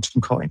two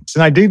quantum coins.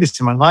 And I do this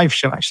in my live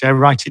show, actually. I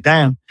write it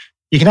down.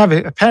 You can have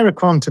a pair of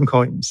quantum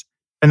coins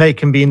and they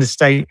can be in the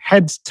state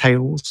heads,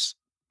 tails,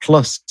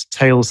 plus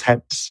tails,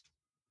 heads.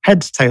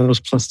 Heads, tails,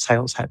 plus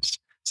tails, heads.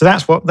 So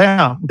that's what they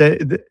are.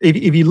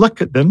 If you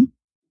look at them,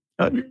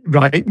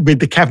 right, with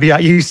the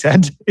caveat you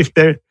said, if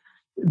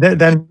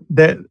then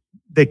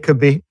they could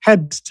be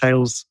heads,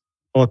 tails,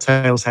 or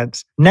tails,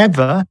 heads.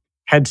 Never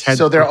heads,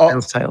 so they're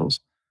tails, tails.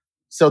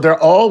 So they're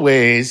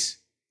always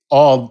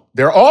all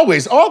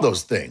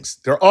those things.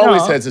 They're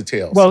always heads and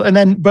tails. Well,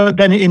 but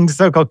then in the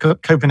so-called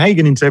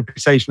Copenhagen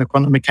interpretation of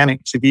quantum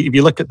mechanics, if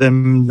you look at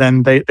them,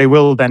 then they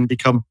will then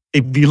become.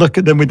 If you look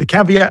at them with the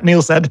caveat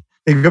Neil said,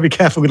 you've got to be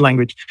careful with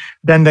language.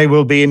 Then they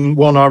will be in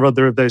one or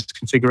other of those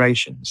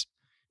configurations.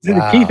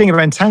 Wow. The key thing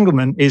about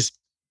entanglement is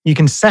you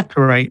can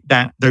separate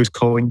those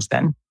coins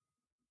then,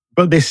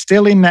 but they're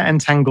still in that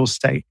entangled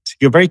state.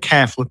 You're very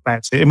careful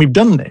about it. And we've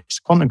done this.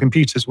 Quantum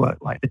computers work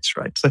like this,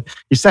 right? So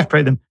you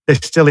separate them, they're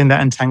still in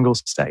that entangled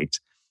state.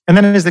 And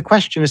then as the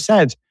questioner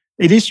said,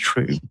 it is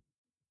true.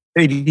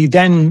 You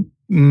then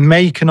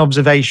make an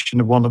observation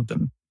of one of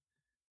them.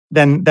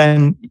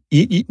 Then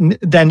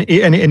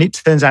it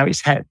turns out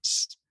it's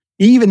heads.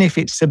 Even if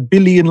it's 1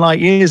 billion light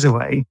years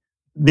away,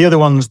 the other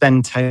one's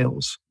then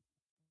tails.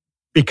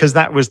 Because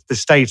that was the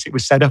state it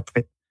was set up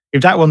in.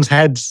 If that one's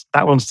heads,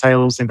 that one's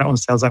tails. If that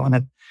one's tails, that one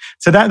head.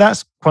 So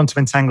that's quantum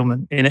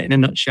entanglement in a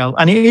nutshell.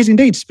 And it is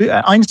indeed,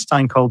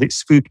 Einstein called it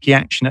spooky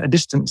action at a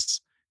distance.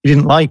 He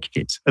didn't like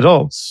it at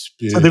all.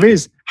 Spooky. So there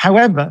is,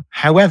 however,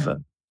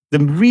 the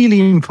really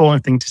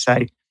important thing to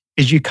say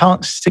is you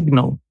can't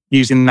signal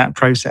using that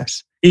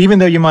process. Even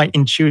though you might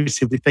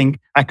intuitively think,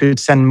 I could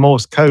send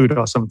Morse code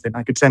or something.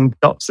 I could send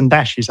dots and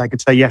dashes. I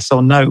could say yes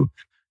or no.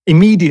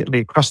 Immediately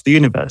across the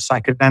universe, I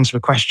could answer a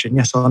question,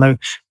 yes or no.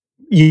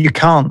 You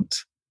can't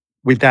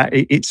with that.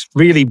 It's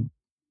really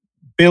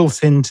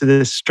built into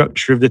the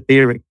structure of the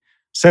theory.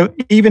 So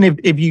even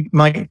if you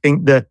might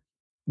think that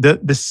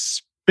the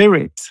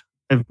spirit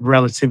of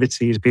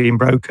relativity is being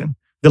broken,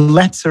 the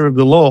letter of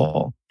the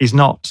law is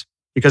not,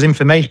 because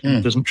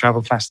information doesn't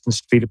travel faster than the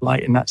speed of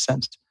light in that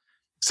sense.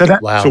 So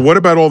So what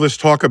about all this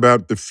talk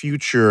about the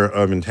future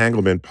of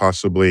entanglement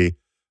possibly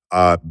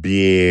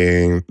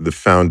being the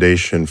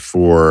foundation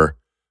for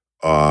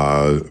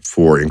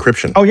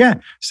encryption? Oh yeah.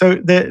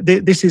 So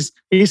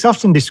it's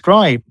often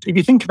described. If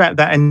you think about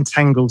that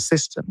entangled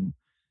system,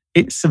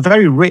 it's a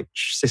very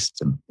rich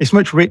system. It's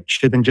much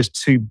richer than just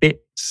 2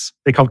 bits.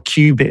 They're called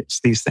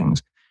qubits, these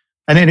things.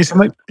 And then it's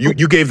much,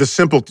 you gave the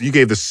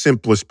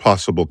simplest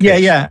possible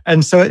case. Yeah.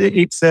 And so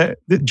it's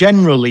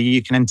generally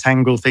you can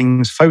entangle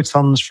things,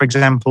 photons, for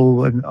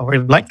example, or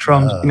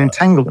electrons. You can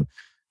entangle them.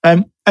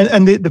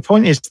 And the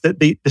point is that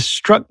the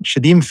structure,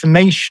 the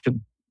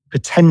information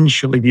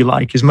potential, if you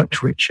like, is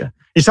much richer.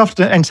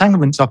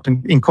 Entanglement's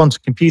often in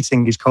quantum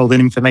computing is called an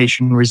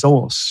information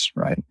resource,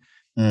 right?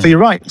 So you're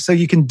right. So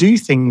you can do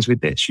things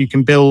with this. You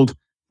can build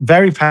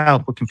very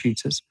powerful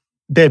computers.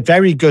 They're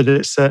very good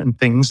at certain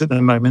things at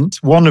the moment,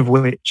 one of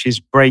which is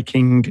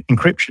breaking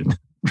encryption,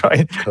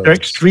 right? They're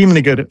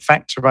extremely good at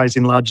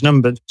factorizing large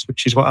numbers,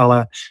 which is what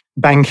our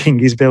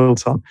banking is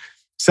built on.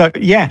 So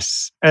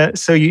yes,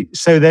 so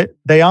that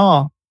they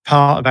are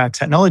part of our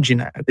technology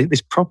now.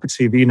 This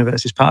property of the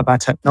universe is part of our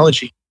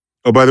technology.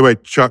 Oh, by the way,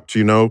 Chuck, do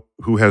you know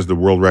who has the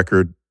world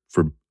record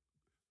for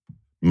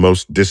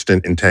most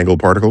distant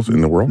entangled particles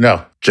in the world?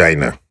 No.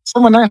 China.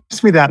 Someone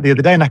asked me that the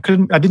other day, and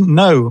I didn't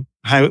know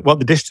what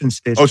the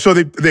distance is. Oh, so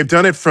they've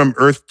done it from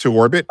Earth to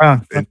orbit.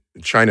 And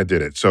China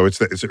did it. So it's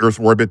the Earth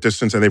orbit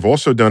distance, and they've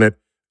also done it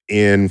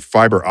in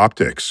fiber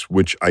optics,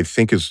 which I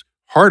think is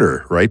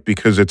harder, right?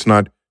 Because it's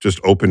not just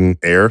open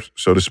air,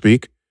 so to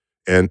speak,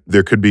 and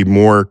there could be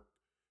more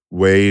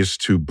ways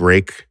to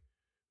break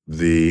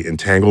the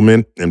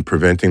entanglement and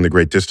preventing the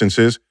great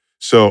distances.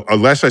 So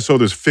unless I saw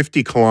there's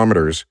 50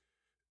 kilometers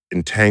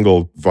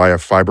entangled via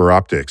fiber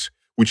optics,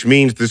 which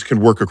means this could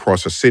work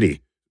across a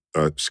city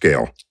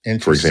scale,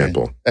 for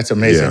example. That's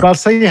amazing. Yeah. But I'll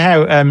tell you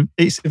how,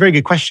 it's a very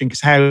good question,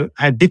 because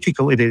how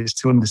difficult it is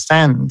to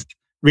understand,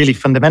 really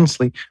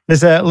fundamentally.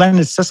 There's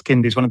Leonard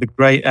Susskind, who's one of the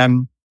great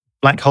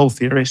black hole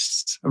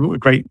theorists, a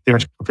great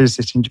theoretical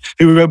physicist,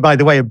 who wrote, by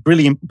the way, a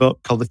brilliant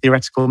book called The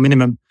Theoretical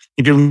Minimum.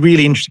 If you're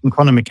really interested in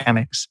quantum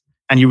mechanics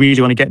and you really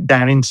want to get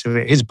down into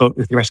it, his book,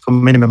 The Theoretical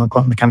Minimum on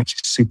Quantum Mechanics,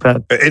 is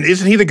superb. And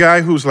isn't he the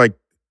guy who's like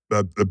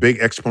a big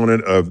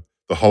exponent of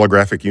the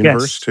holographic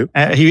universe too?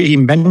 He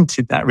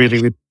invented that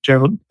really with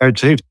Gerald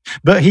Tooth.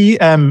 But he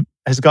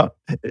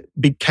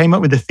came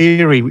up with a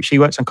theory which he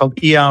works on called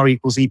ER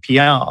equals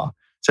EPR.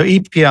 So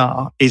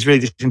EPR is really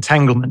this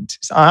entanglement.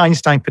 It's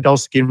Einstein,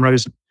 Podolsky, and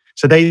Rosen.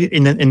 So they,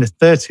 in the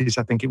 30s,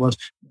 I think it was,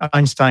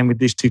 Einstein with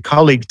these 2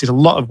 colleagues did a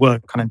lot of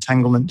work on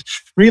entanglement,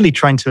 really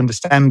trying to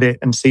understand it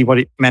and see what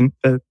it meant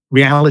for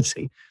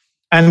reality.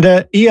 And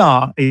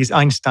ER is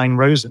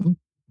Einstein-Rosen,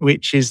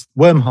 which is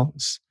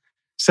wormholes.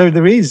 So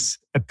there is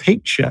a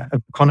picture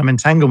of quantum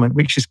entanglement,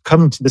 which has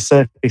come to the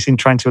surface in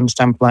trying to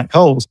understand black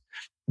holes,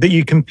 that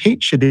you can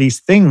picture these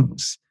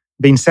things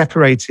being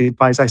separated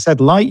by, as I said,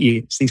 light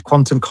years, these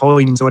quantum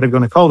coins or whatever you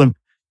want to call them,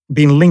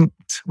 being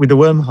linked with a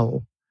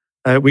wormhole,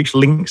 which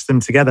links them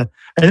together.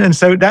 And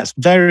so that's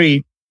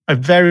a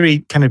very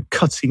kind of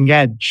cutting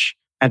edge,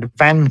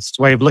 advanced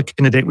way of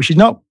looking at it, which is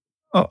not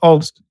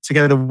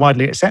altogether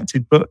widely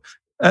accepted, but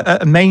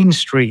a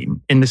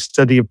mainstream in the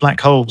study of black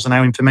holes and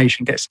how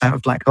information gets out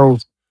of black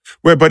holes.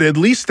 Well, but at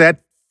least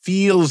that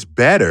feels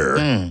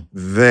better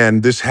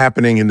than this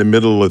happening in the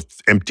middle of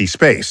empty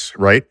space,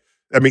 right?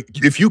 I mean,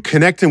 if you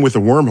connect him with a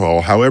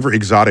wormhole, however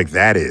exotic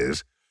that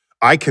is,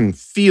 I can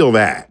feel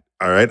that,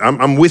 all right?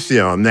 I'm with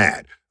you on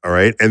that, all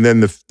right? And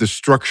then the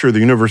structure of the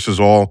universe is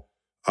all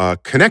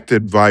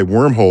connected by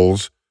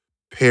wormholes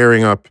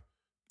pairing up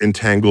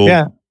entangled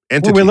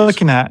entities. What we're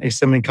looking at is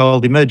something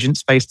called emergent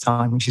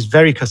space-time, which is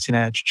very cutting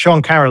edge.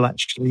 Sean Carroll,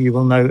 actually, you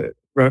will know,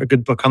 wrote a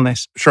good book on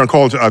this. Sean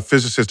Carroll's a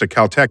physicist at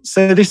Caltech.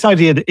 So this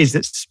idea is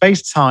that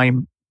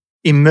space-time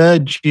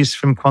emerges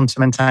from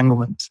quantum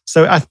entanglement.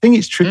 So I think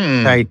it's true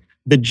to say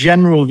the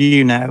general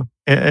view now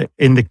on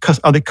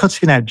the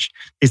cutting edge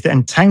is that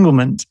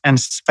entanglement and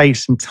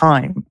space and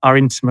time are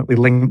intimately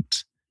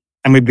linked.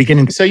 And we're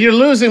beginning to... So you're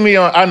losing me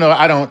on... I know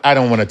I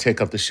don't want to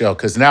take up the show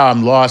because now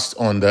I'm lost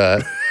on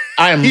the...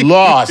 I am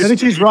lost on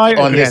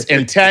this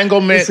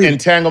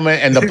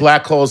entanglement and the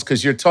black holes,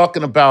 because you're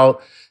talking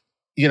about,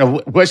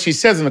 what she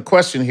says in the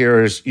question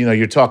here is,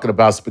 you're talking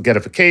about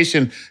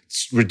spaghettification,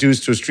 it's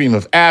reduced to a stream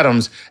of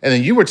atoms, and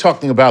then you were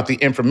talking about the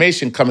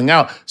information coming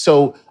out.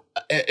 So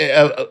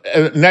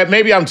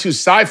maybe I'm too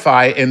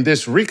sci-fi in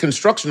this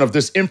reconstruction of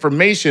this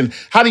information.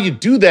 How do you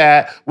do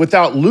that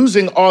without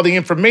losing all the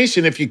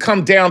information? If you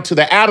come down to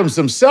the atoms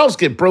themselves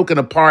get broken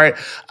apart,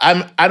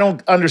 I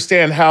don't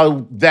understand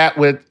how that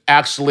would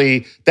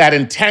actually, that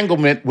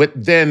entanglement would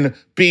then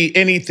be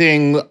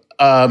anything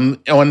on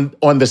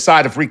the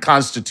side of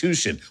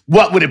reconstitution.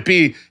 What would it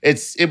be?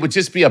 It would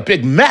just be a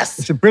big mess.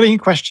 It's a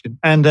brilliant question.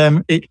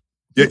 And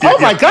Oh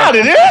my God,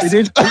 it is?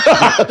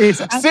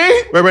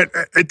 See? Wait.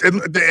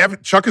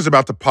 Chuck is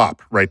about to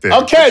pop right there.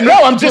 Okay, no,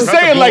 I'm just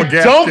saying, like,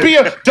 don't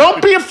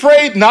be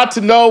afraid not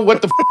to know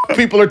what the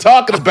people are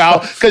talking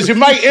about, because you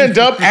might end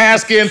up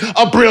asking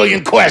a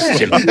brilliant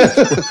question.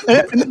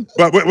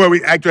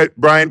 But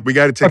Brian, we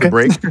got to take a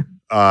break.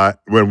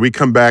 When we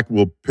come back,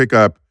 we'll pick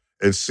up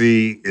and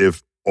see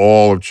if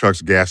all of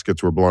Chuck's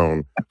gaskets were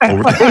blown. All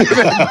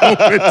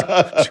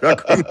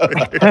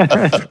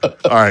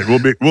right,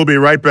 we'll be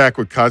right back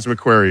with Cosmic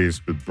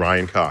Queries with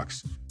Brian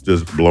Cox,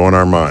 just blowing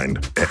our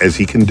mind as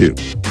he can do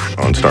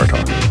on Star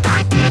Talk.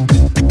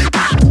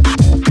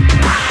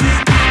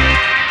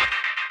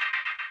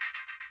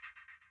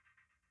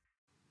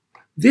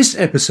 This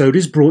episode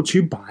is brought to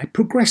you by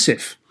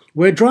Progressive,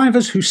 where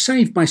drivers who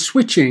save by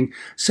switching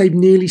save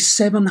nearly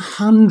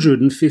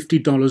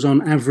 $750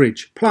 on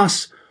average.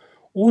 Plus,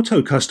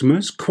 auto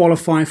customers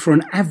qualify for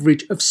an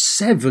average of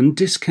 7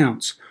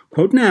 discounts.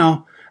 Quote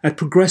now at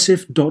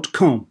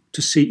progressive.com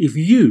to see if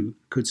you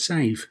could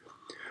save.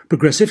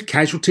 Progressive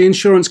Casualty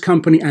Insurance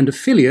Company and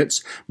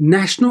affiliates,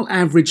 national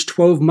average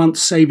 12-month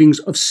savings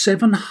of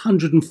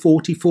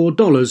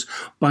 $744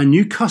 by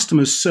new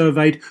customers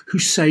surveyed who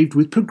saved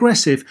with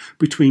Progressive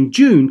between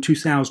June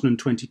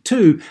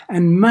 2022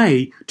 and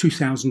May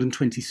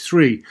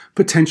 2023.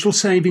 Potential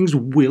savings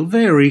will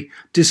vary.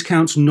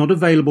 Discounts not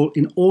available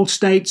in all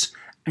states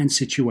and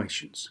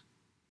situations.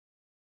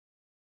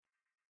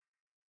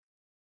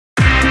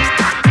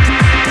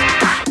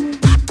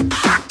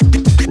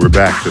 We're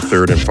back to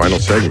third and final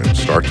segment,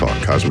 Star Talk,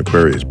 Cosmic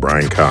Queries,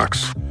 Brian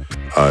Cox,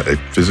 a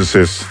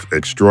physicist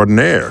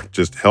extraordinaire,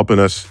 just helping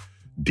us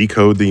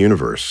decode the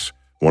universe,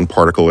 one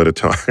particle at a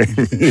time.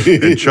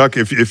 And Chuck,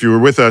 if you were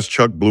with us,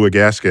 Chuck blew a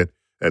gasket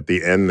at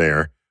the end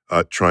there,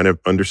 trying to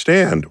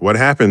understand what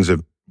happens if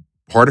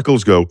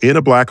particles go in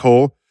a black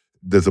hole.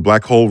 Does the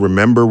black hole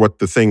remember what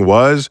the thing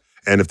was?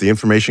 And if the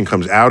information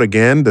comes out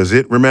again, does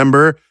it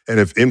remember? And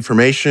if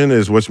information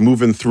is what's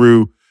moving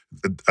through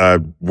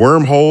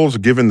wormholes,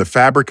 given the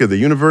fabric of the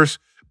universe,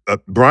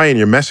 Brian,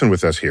 you're messing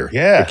with us here.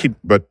 Yeah,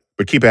 but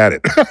keep at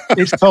it.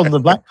 It's called the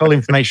black hole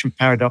information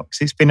paradox.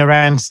 It's been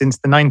around since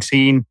the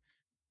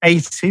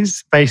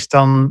 1980s, based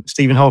on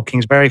Stephen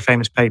Hawking's very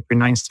famous paper in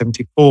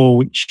 1974,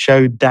 which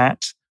showed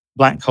that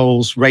black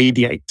holes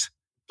radiate.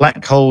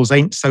 Black holes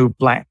ain't so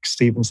black,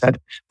 Stephen said.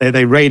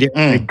 They radiate,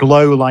 they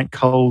glow like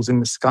coals in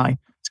the sky.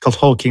 It's called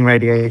Hawking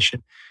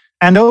radiation.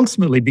 And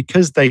ultimately,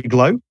 because they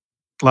glow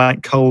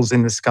like coals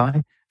in the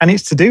sky, and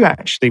it's to do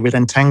actually with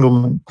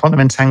entanglement, quantum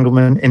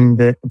entanglement in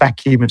the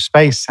vacuum of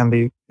space and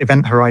the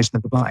event horizon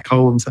of the black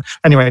hole. And so,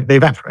 anyway, they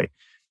evaporate.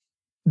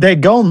 They're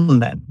gone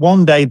then.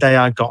 One day they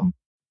are gone.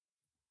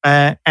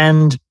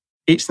 And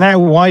it's now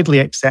widely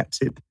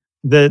accepted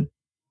that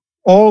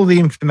all the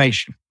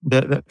information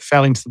that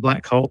fell into the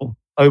black hole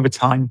over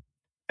time,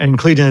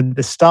 including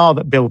the star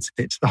that built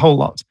it, the whole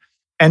lot,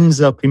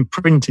 ends up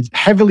imprinted,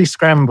 heavily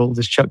scrambled,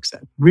 as Chuck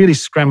said, really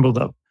scrambled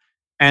up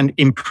and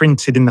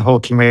imprinted in the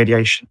Hawking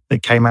radiation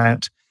that came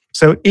out.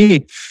 So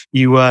if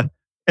you were,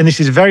 and this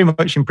is very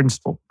much in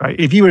principle, right?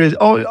 If you were an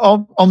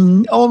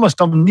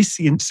almost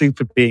omniscient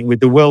super being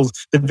with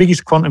the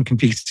biggest quantum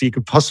computer you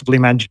could possibly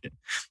imagine,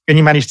 and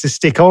you managed to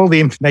stick all the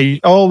information,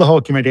 all the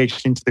Hawking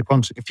radiation into the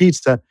quantum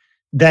computer,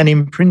 then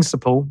in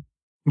principle,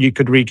 you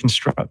could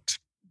reconstruct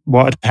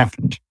what had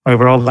happened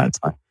over all that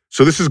time.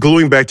 So this is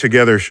gluing back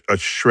together a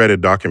shredded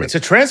document. It's a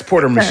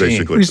transporter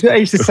machine. Basically.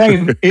 It's the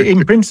same.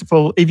 In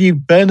principle, if you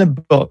burn a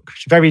book,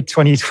 very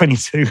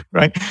 2022,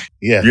 right?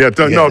 Yeah. Just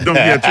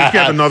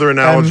have another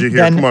analogy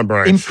here. Come on,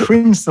 Brian. In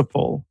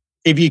principle,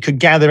 if you could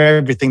gather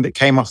everything that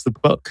came off the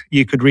book,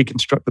 you could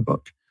reconstruct the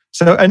book.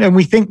 So, and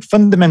we think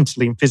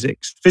fundamentally in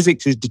physics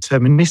is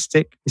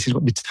deterministic. This is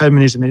what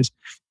determinism is.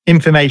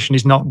 Information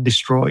is not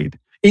destroyed.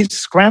 It's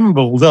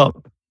scrambled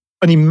up,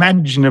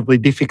 unimaginably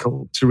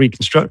difficult to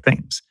reconstruct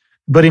things.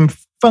 But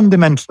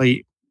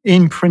fundamentally,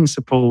 in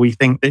principle, we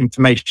think that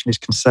information is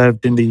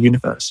conserved in the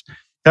universe.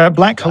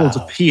 Black holes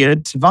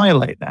appeared to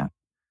violate that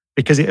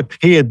because it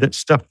appeared that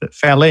stuff that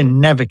fell in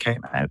never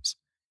came out.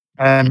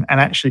 And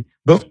actually,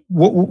 but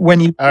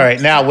when you... All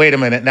right, now, wait a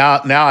minute. Now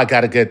I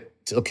got to get...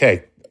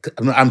 Okay,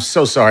 I'm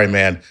so sorry,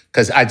 man,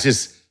 because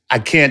I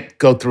can't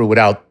go through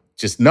without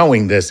just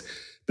knowing this,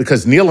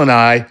 because Neil and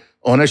I,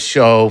 on a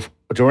show,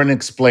 during an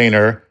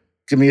explainer,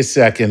 give me a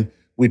second,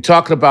 we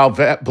talked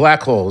about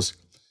black holes,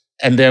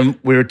 and then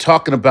we were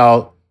talking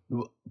about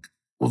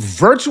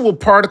virtual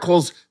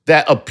particles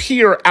that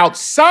appear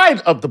outside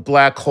of the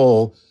black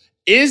hole.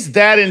 Is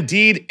that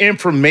indeed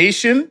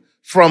information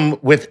from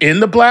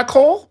within the black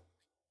hole?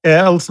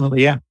 Yeah,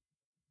 ultimately, yeah.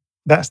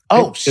 That's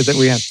the picture that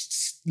we have.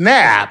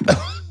 Snap.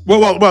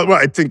 Well,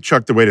 I think,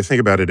 Chuck, the way to think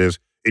about it is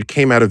it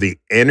came out of the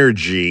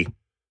energy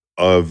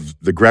of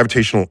the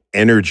gravitational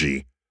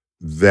energy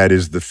that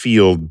is the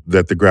field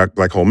that the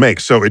black hole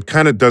makes. So it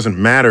kind of doesn't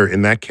matter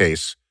in that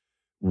case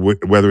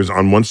whether it's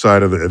on one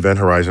side of the event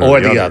horizon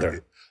or the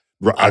other.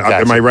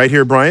 Am I right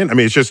here, Brian? I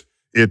mean, it's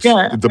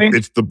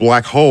the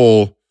black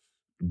hole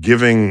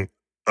giving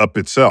up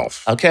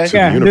itself. Okay. To the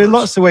there are universe.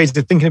 lots of ways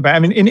of thinking about it. I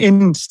mean,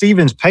 in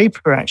Stephen's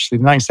paper, actually,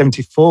 the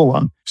 1974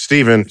 one.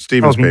 Stephen's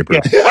Okay, paper.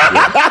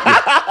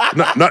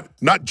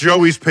 Not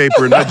Joey's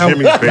paper, not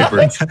Jimmy's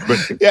paper, but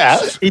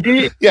He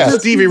did,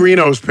 Stevie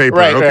Reno's paper.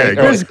 Right, okay,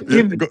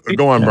 right.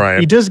 go on, Brian.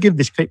 He does give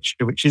this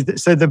picture, which is that,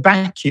 so the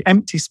vacuum,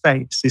 empty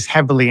space is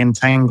heavily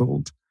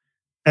entangled.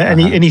 And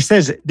he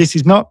says this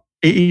is not,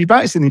 he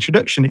writes in the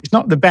introduction, it's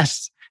not the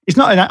best, it's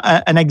not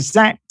an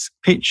exact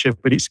picture,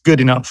 but it's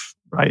good enough,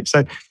 right?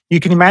 So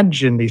you can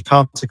imagine these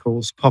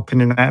particles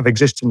popping in and out of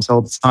existence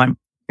all the time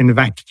in the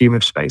vacuum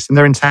of space, and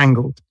they're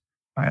entangled,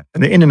 right?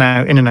 And they're in and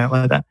out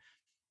like that.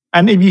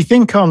 And if you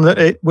think on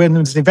when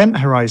there's an event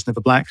horizon of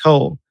a black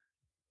hole,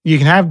 you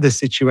can have this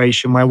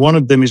situation where one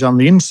of them is on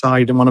the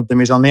inside and one of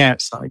them is on the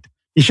outside.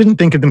 You shouldn't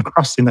think of them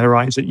crossing the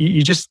horizon.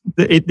 You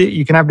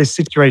can have this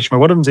situation where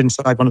one of them's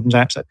inside, one of them's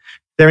outside.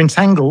 They're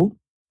entangled.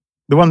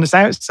 The one that's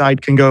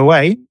outside can go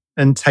away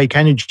and take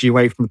energy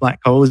away from the black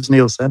hole, as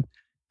Neil said.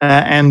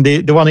 And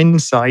the one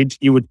inside,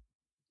 you would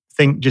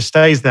think just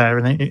stays there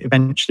and it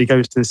eventually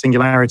goes to the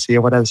singularity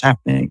or whatever's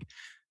happening.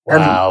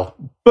 Wow.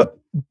 But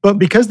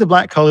because the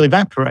black hole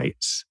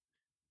evaporates,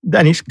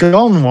 then it's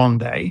gone one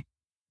day,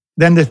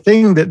 then the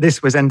thing that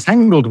this was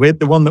entangled with,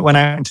 the one that went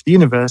out into the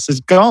universe,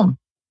 is gone.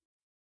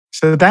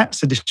 So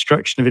that's a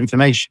destruction of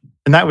information.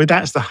 And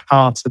that's the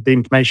heart of the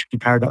information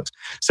paradox.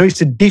 So it's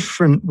a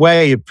different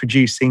way of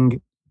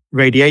producing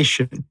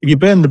radiation. If you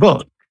burn the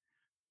book,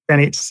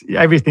 then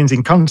everything's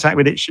in contact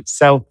with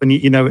itself, and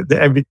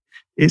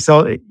it's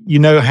all,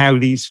 how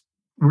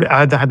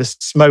the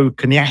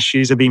smoke and the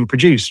ashes are being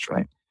produced,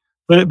 right?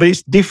 But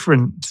it's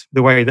different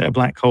the way that a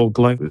black hole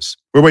glows.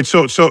 Wait.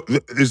 So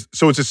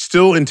it's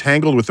still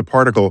entangled with the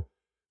particle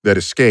that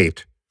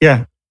escaped.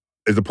 Yeah.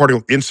 Is the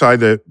particle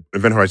inside the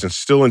event horizon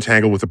still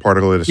entangled with the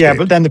particle that escaped? Yeah,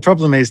 but then the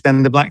problem is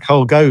then the black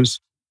hole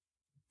goes.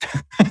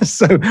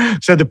 so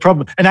the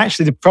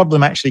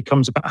problem actually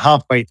comes about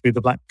halfway through the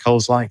black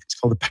hole's life. It's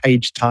called the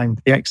page time,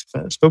 the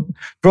experts. But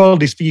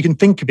broadly, you can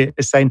think of it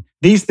as saying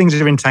these things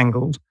are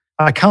entangled.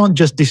 I can't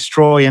just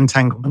destroy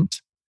entanglement,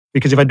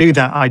 because if I do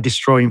that, I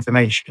destroy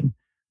information.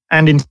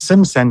 And in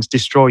some sense,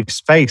 destroy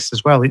space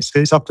as well.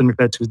 It's often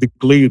referred to as the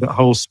glue that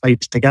holds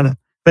space together.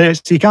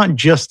 But you can't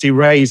just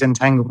erase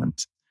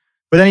entanglement.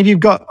 But then if you've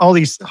got all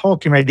these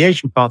Hawking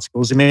radiation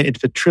particles emitted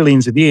for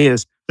trillions of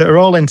years that are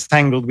all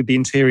entangled with the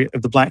interior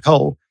of the black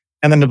hole,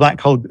 and then the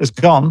black hole has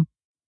gone,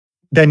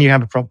 then you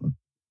have a problem.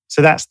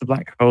 So that's the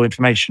black hole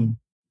information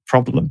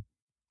problem.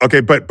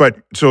 Okay, but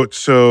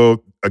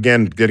so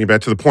again, getting back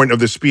to the point of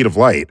the speed of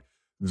light,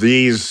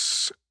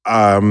 these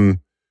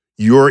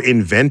you're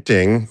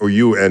inventing, or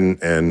you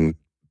and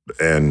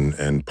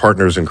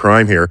partners in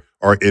crime here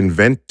are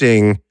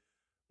inventing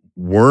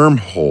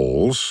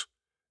wormholes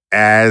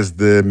as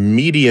the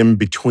medium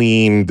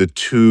between the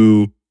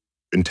two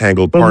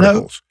entangled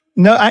particles.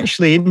 No,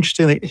 actually,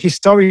 interestingly,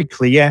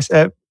 historically, yes,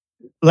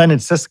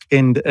 Leonard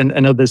Susskind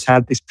and others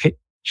had this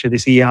picture,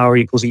 this ER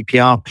equals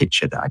EPR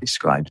picture that I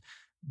described.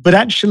 But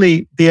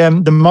actually,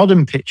 the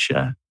modern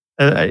picture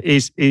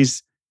is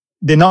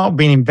they're not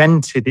being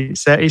invented.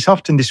 It's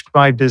often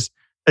described as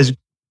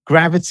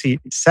gravity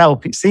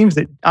itself. It seems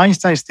that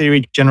Einstein's theory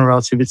of general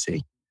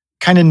relativity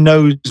kind of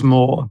knows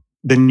more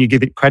than you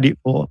give it credit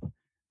for.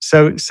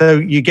 So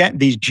you get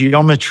these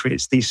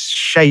geometries, these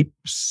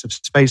shapes of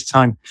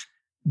space-time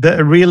that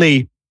are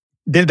really,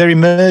 they're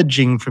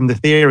emerging from the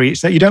theory.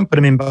 So you don't put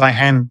them in by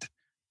hand.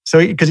 So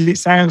because it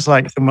sounds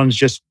like someone's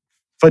just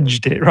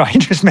fudged it, right?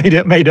 Just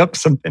made up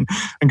something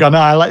and gone,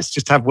 let's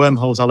just have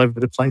wormholes all over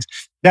the place.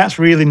 That's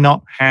really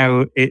not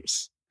how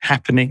it's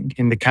happening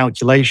in the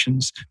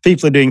calculations.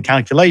 People are doing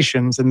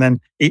calculations and then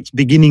it's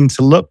beginning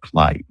to look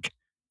like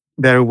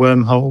there are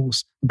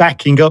wormholes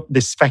backing up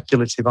this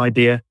speculative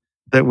idea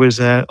that was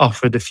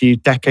offered a few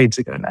decades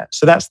ago now.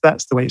 So that's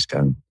the way it's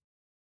going.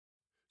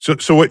 So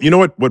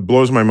what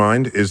blows my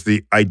mind is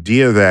the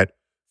idea that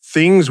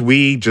things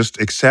we just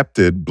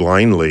accepted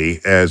blindly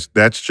as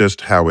that's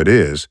just how it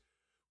is.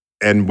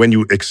 And when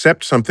you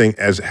accept something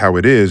as how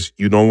it is,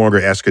 you no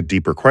longer ask a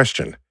deeper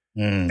question.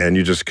 And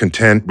you just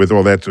content with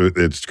all that.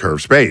 It's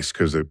curved space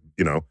because,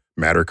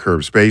 matter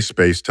curves space.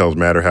 Space tells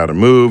matter how to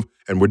move.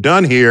 And we're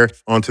done here.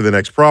 On to the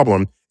next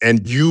problem.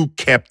 And you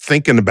kept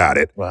thinking about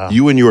it. Wow.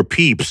 You and your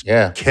peeps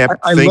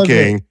kept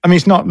thinking. It. I mean,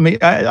 it's not me.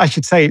 I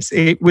should say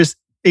it was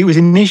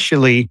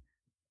initially.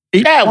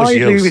 It was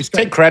you.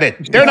 Take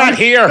credit. They're not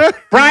here.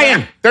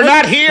 Brian, they're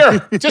not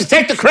here. Just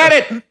take the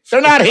credit.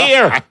 They're not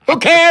here. Who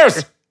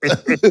cares?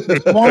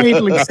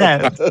 Widely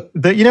said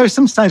that,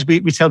 sometimes we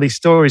tell these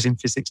stories in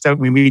physics, don't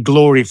we? We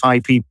glorify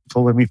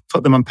people and we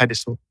put them on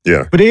pedestal.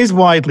 Yeah. But it is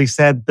widely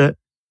said that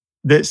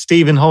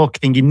Stephen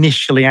Hawking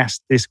initially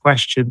asked this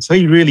question. So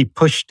he really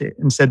pushed it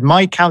and said,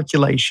 my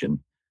calculation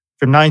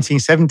from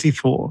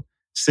 1974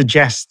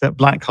 suggests that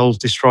black holes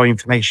destroy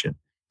information.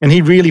 And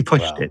he really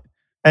pushed it.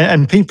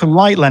 And people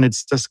like Leonard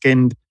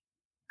Susskind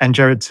and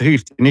Gerard 't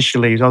Hooft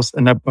initially, was a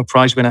Nobel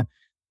Prize winner,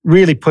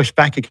 really pushed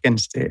back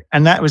against it.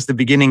 And that was the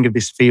beginning of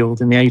this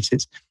field in the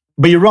 80s.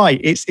 But you're right,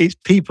 it's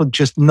people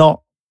just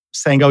not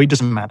saying, it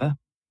doesn't matter.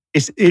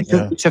 It's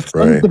a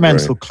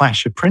fundamental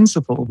clash of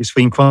principle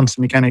between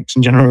quantum mechanics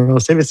and general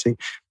relativity.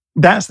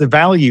 That's the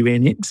value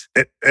in it.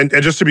 And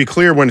just to be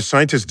clear, when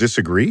scientists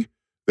disagree,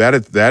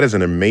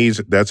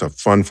 that's a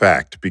fun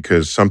fact,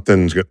 because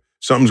something's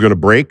going to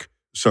break,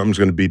 something's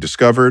going to be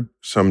discovered,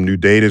 some new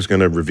data is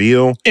going to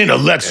reveal.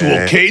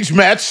 Intellectual cage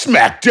match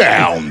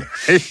smackdown.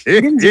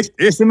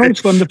 It's the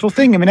most wonderful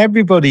thing. I mean,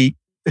 everybody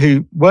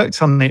who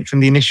worked on it from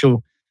the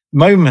initial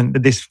moment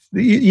that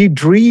you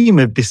dream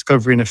of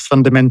discovering a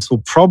fundamental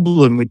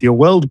problem with your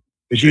world.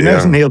 As you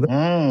know, Neil,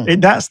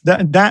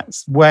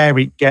 that's where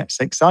it gets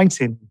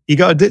exciting.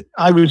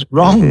 I was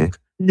wrong.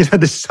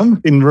 There's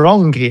something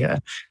wrong here.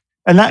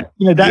 And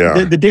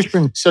the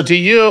difference. So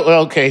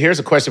here's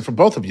a question for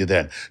both of you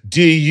then.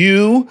 Do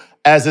you,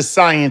 as a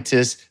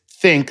scientist,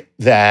 think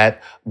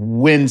that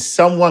when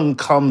someone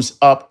comes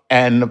up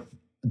and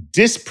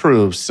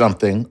disproves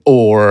something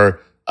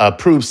or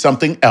proves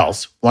something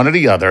else, one or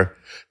the other,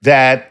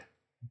 that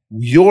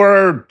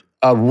your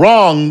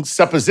wrong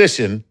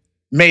supposition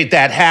made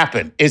that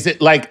happen? Is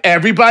it like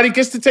everybody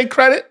gets to take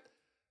credit?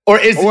 Or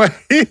is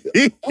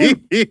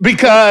it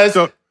because...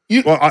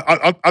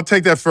 I'll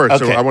take that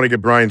first. Okay. So I want to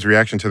get Brian's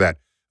reaction to that.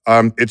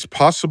 It's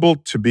possible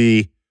to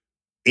be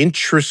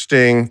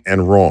interesting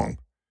and wrong,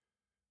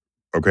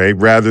 okay,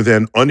 rather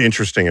than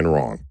uninteresting and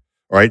wrong.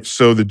 All right.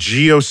 So the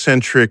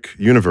geocentric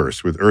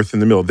universe with Earth in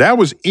the middle, that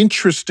was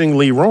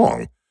interestingly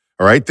wrong.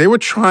 All right. They were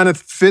trying to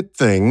fit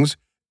things,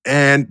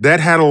 and that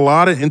had a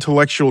lot of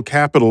intellectual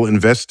capital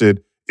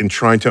invested in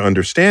trying to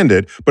understand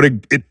it, but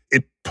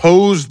it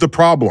posed the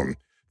problem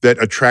that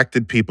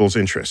attracted people's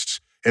interests.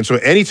 And so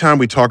anytime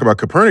we talk about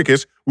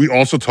Copernicus, we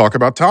also talk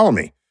about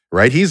Ptolemy,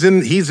 right? He's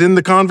in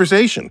the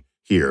conversation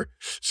here.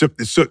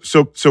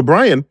 So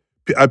Brian,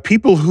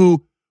 people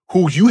who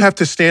you have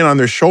to stand on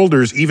their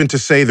shoulders even to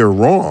say they're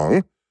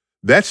wrong,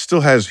 that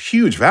still has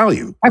huge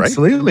value, right?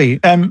 Absolutely.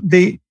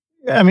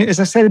 As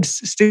I said,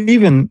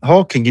 Stephen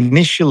Hawking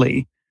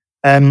initially,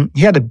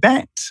 he had a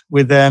bet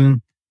with, I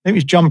think it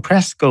was John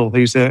Preskill,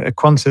 who's a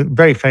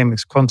very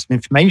famous quantum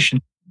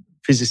information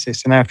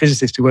physicist, and our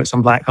physicist who works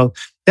on black holes.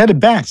 They had a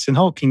bet, and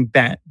Hawking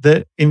bet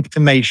that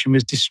information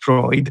was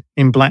destroyed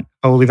in black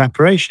hole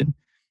evaporation.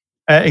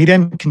 He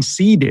then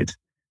conceded,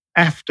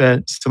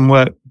 after some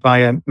work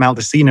by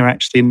Maldacena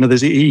actually and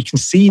others, he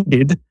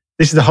conceded,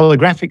 this is the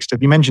holographic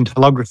stuff, you mentioned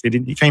holography,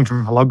 it came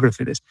from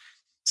holography, this.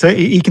 So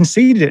he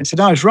conceded it and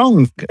said, I was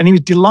wrong, and he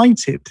was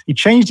delighted. He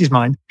changed his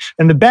mind,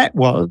 and the bet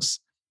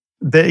was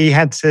that he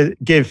had to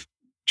give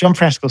John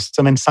Preskill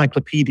some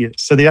encyclopedias.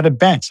 So they had a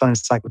bet on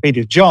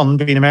encyclopedias. John,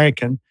 being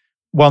American,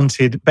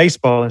 wanted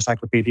baseball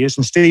encyclopedias,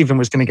 and Stephen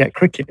was going to get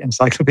cricket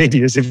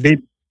encyclopedias. And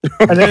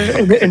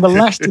in the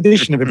last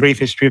edition of A Brief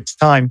History of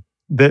Time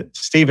that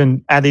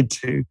Stephen added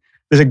to,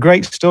 there's a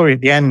great story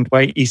at the end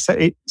where he said,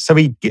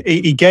 he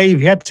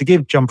had to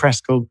give John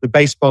Preskill the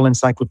baseball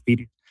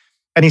encyclopedia.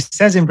 And he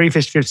says in Brief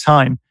History of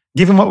Time,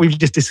 given what we've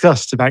just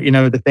discussed about,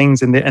 the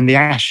things and the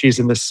ashes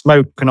and the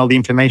smoke and all the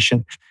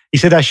information, he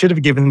said, I should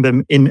have given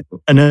them in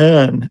an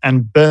urn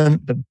and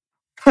burnt them.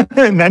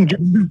 And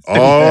then,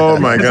 oh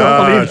my gosh.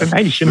 All the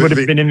information would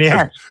have been in the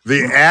ash.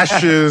 The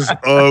ashes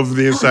of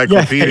the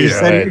encyclopedia.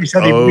 He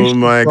said oh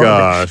my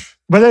gosh.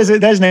 Well,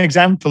 there's an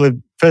example of,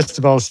 first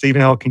of all,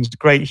 Stephen Hawking's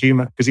great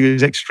humor, because he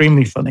was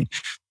extremely funny.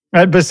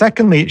 But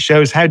secondly, it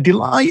shows how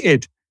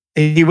delighted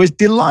he was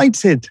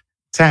to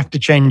have to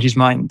change his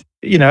mind,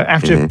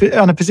 after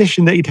on a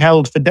position that he'd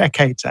held for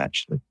decades,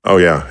 actually. Oh,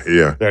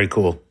 yeah. Very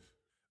cool.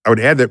 I would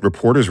add that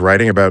reporters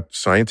writing about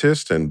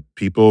scientists and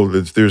people,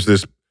 there's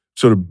this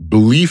sort of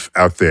belief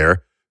out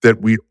there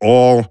that we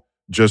all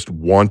just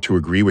want to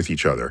agree with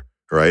each other,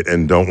 right?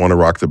 And don't want to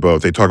rock the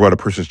boat. They talk about a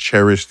person's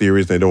cherished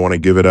theories. They don't want to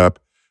give it up.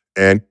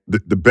 And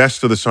the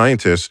best of the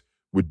scientists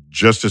would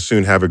just as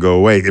soon have it go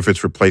away if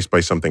it's replaced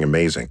by something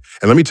amazing.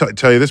 And let me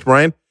tell you this,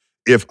 Brian,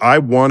 if I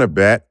won a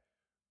bet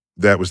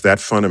that was that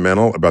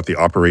fundamental about the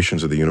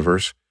operations of the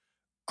universe,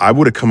 I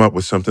would have come up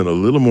with something a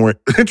little more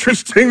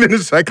interesting than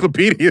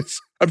encyclopedias.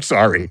 I'm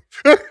sorry.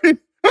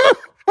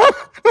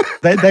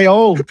 They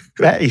all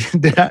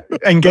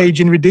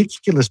engage in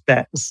ridiculous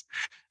bets.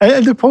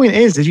 And the point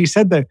is, as you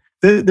said, though,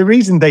 the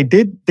reason they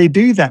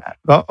do that,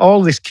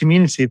 all this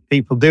community of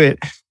people do it,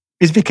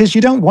 is because you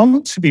don't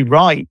want to be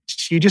right.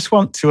 You just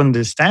want to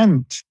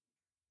understand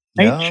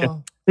nature. Yeah.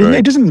 Right.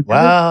 It doesn't.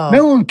 Wow.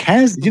 No one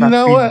cares. You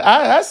know what?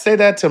 I say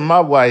that to my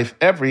wife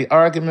every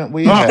argument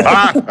we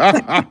have.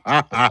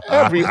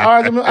 Every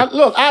argument.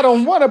 Look, I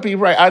don't want to be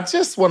right. I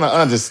just want to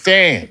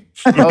understand.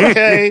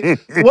 Okay?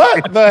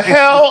 What the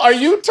hell are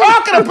you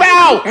talking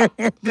about?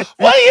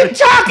 What are you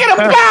talking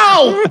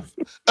about?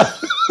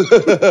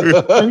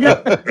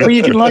 Well,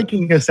 you can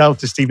liken yourself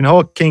to Stephen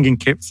Hawking and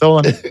Kip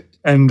Thorne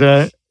and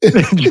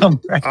John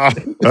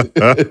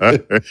Preskill.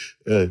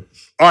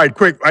 All right,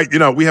 quick.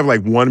 We have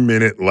like 1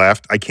 minute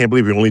left. I can't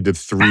believe we only did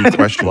 3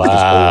 questions this whole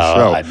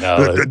show. I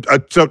know.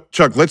 So,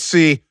 Chuck, let's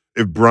see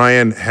if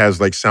Brian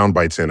has like sound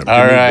bites in him.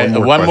 All right,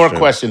 one more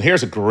question.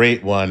 Here's a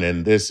great one,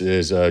 and this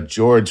is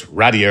George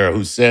Radier,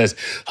 who says,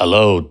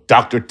 "Hello,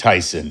 Dr.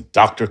 Tyson,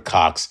 Dr.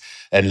 Cox,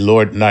 and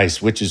Lord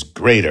Nice, which is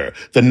greater,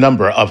 the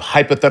number of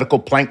hypothetical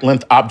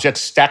Planck-length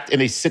objects stacked in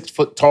a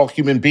 6-foot-tall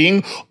human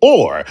being,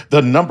 or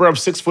the number of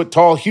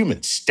 6-foot-tall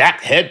humans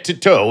stacked head to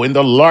toe in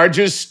the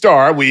largest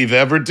star we've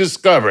ever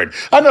discovered?"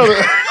 I know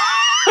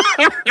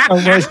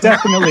that. There's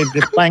definitely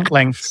the Planck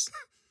lengths.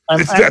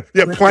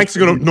 Planck's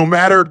going to, no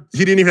matter,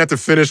 he didn't even have to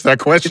finish that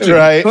question.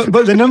 Right.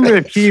 But the number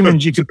of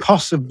humans you could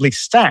possibly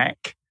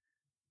stack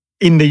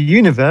in the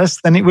universe,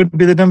 then it would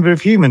be the number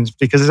of humans,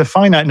 because there's a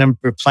finite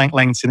number of Planck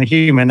lengths in a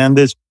human, and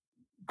there's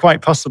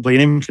quite possibly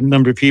an infinite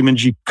number of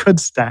humans you could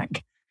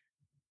stack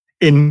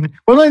in,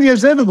 well, in the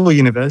observable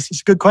universe.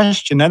 It's a good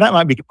question. Now, that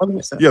might be...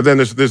 Yeah, then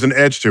there's an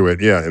edge to it,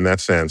 yeah, in that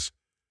sense.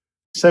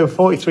 So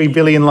 43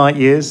 billion light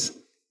years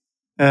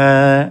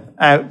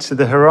out to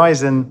the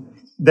horizon.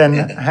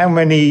 Then how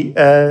many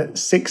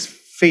 6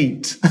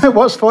 feet?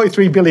 What's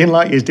 43 billion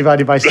light years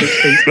divided by 6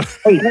 feet?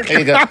 There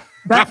you go.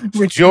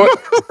 George,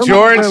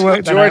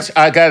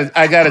 I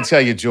gotta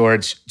tell you,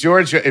 George,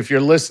 if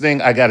you're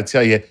listening, I gotta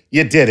tell you,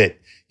 you did it.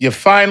 You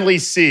finally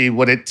see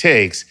what it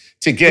takes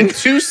to get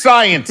two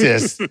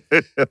scientists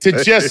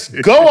to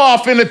just go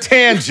off in a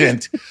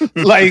tangent.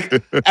 Like,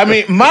 I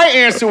mean, my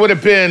answer would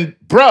have been,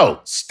 bro,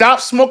 stop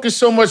smoking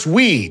so much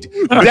weed.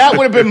 That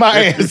would have been my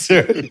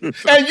answer.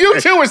 And you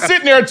two were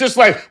sitting there just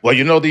like, well,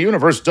 you know, the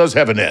universe does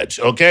have an edge,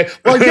 okay?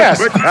 Well,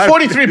 yes,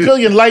 43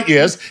 billion light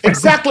years,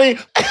 exactly.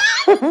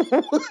 So,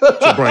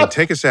 Brian,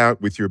 take us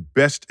out with your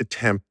best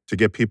attempt to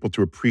get people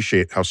to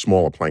appreciate how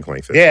small a Planck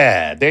length is.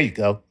 Yeah, there you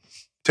go.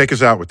 Take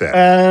us out with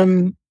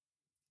that.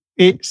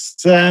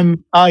 It's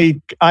I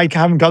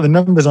haven't got the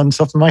numbers on the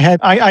top of my head.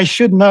 I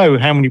should know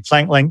how many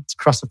Planck lengths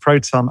cross a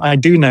proton. I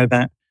do know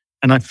that,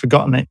 and I've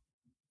forgotten it.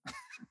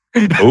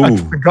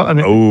 I've forgotten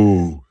it.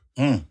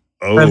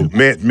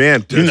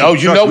 Man. You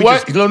know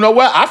what? You know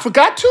what? I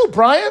forgot too,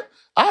 Brian.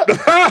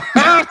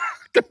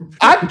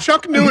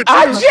 Chuck knew it.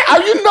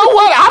 You know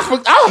what?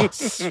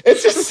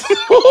 It's just,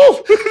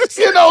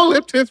 you know,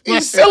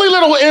 silly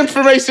little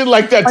information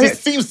like that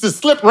just seems to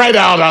slip right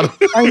out on him.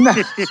 I know.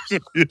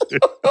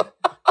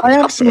 I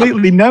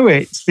absolutely know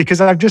it because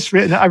I've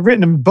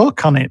written a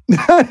book on it.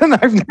 And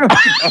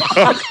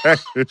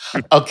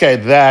Okay,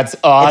 that's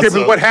awesome. Okay,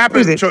 but what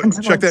happens,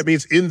 Chuck, that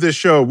means in this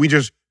show, we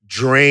just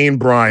drain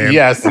Brian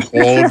of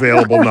all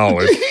available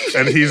knowledge.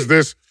 And he's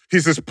this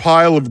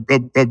pile of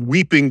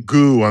weeping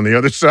goo on the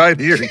other side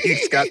here.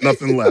 He's got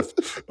nothing left.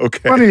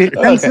 Okay. That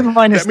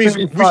means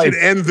 35. we should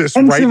end this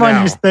 10 right to now.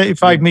 minus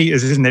 35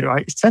 meters, isn't it?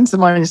 Right? It's 10 to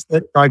minus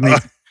 35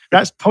 meters.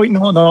 That's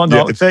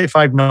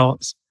 35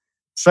 knots.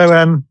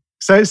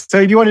 So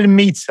you wanted a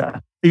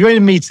meter. If you wanted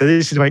a meter,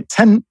 this is right.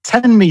 10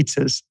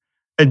 meters.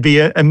 It'd be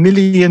a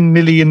million.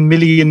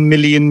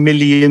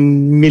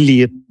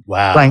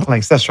 Wow. Planck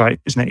lengths. That's right,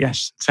 isn't it?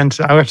 Yes. 10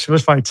 to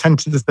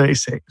the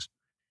 36.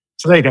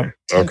 So there you go.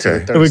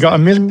 Okay. So we've got a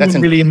million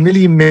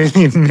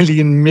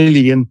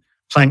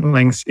Planck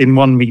lengths in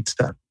 1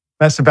 meter.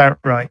 That's about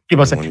right.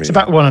 It's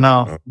about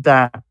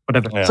 1.5,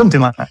 whatever,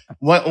 something like that.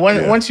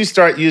 Once you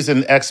start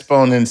using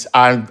exponents,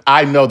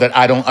 I know that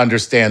I don't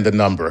understand the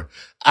number.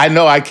 I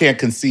know I can't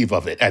conceive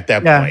of it at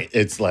that point.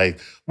 It's like,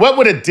 what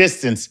would a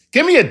distance?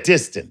 Give me a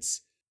distance.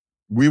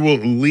 We will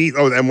leave.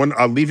 Oh, and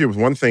I'll leave you with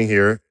one thing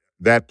here.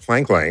 That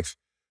Planck length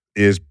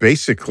is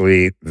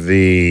basically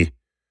the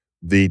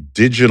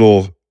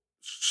digital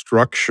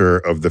structure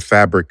of the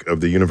fabric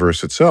of the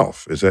universe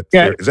itself. Is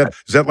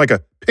that like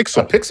a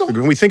pixel? A pixel?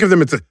 When we think of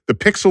them, it's the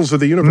pixels of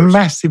the universe.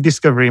 Massive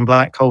discovery in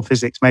black hole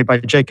physics made by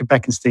Jacob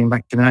Bekenstein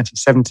back in the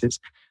 1970s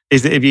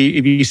is that if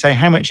you say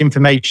how much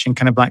information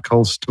can a black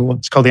hole store,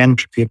 it's called the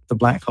entropy of the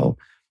black hole,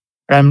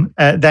 then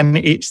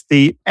it's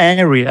the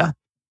area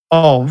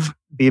of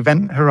the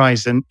event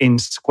horizon in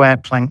square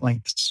Planck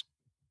lengths.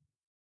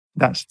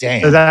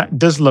 So that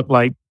does look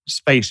like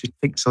space is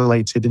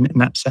pixelated in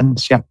that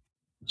sense, yeah.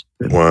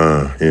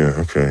 Wow. Yeah.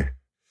 Okay.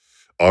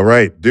 All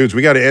right, dudes,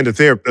 we got to end it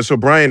there. So,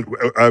 Brian,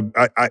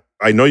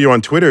 I know you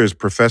on Twitter as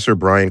Professor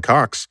Brian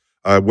Cox.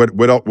 What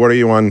are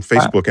you on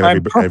Facebook and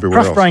everywhere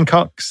else? Prof. Brian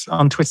Cox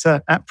on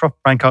Twitter at Prof.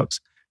 Brian Cox.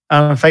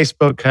 On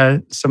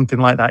Facebook, something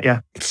like that.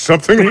 Yeah.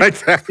 Something like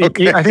that.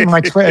 Okay. I think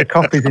my Twitter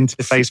copies into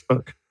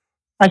Facebook.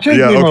 I should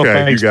do more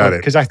Facebook, you got it.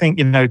 Because I think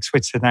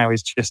Twitter now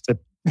is just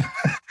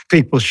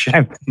people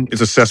shouting.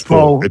 It's a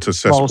cesspool.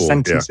 Small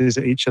sentences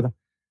at each other.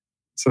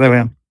 So there we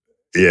are.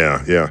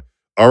 Yeah.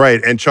 All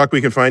right, and Chuck, we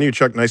can find you.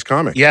 Chuck, nice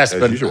comic. Yes,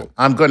 but usual.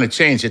 I'm going to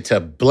change it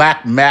to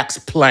Black Max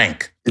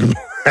Planck.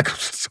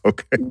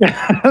 Okay.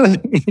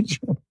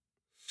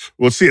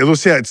 We'll see.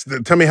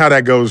 Tell me how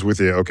that goes with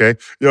you. Okay.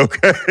 You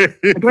okay?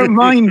 I don't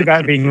mind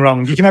about being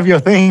wrong. You can have your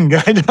thing.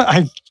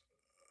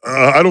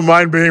 I don't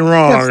mind being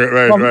wrong.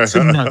 Yes,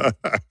 right.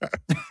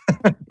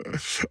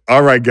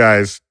 All right,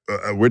 guys.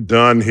 We're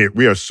done here.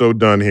 We are so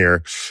done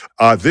here.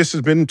 This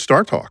has been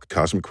Star Talk,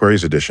 Cosmic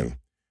Queries Edition,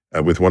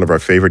 with one of our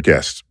favorite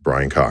guests,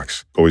 Brian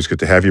Cox. Always good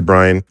to have you,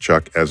 Brian.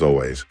 Chuck, as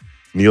always,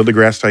 Neil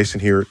deGrasse Tyson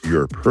here,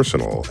 your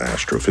personal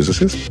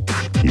astrophysicist.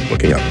 Keep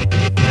looking up.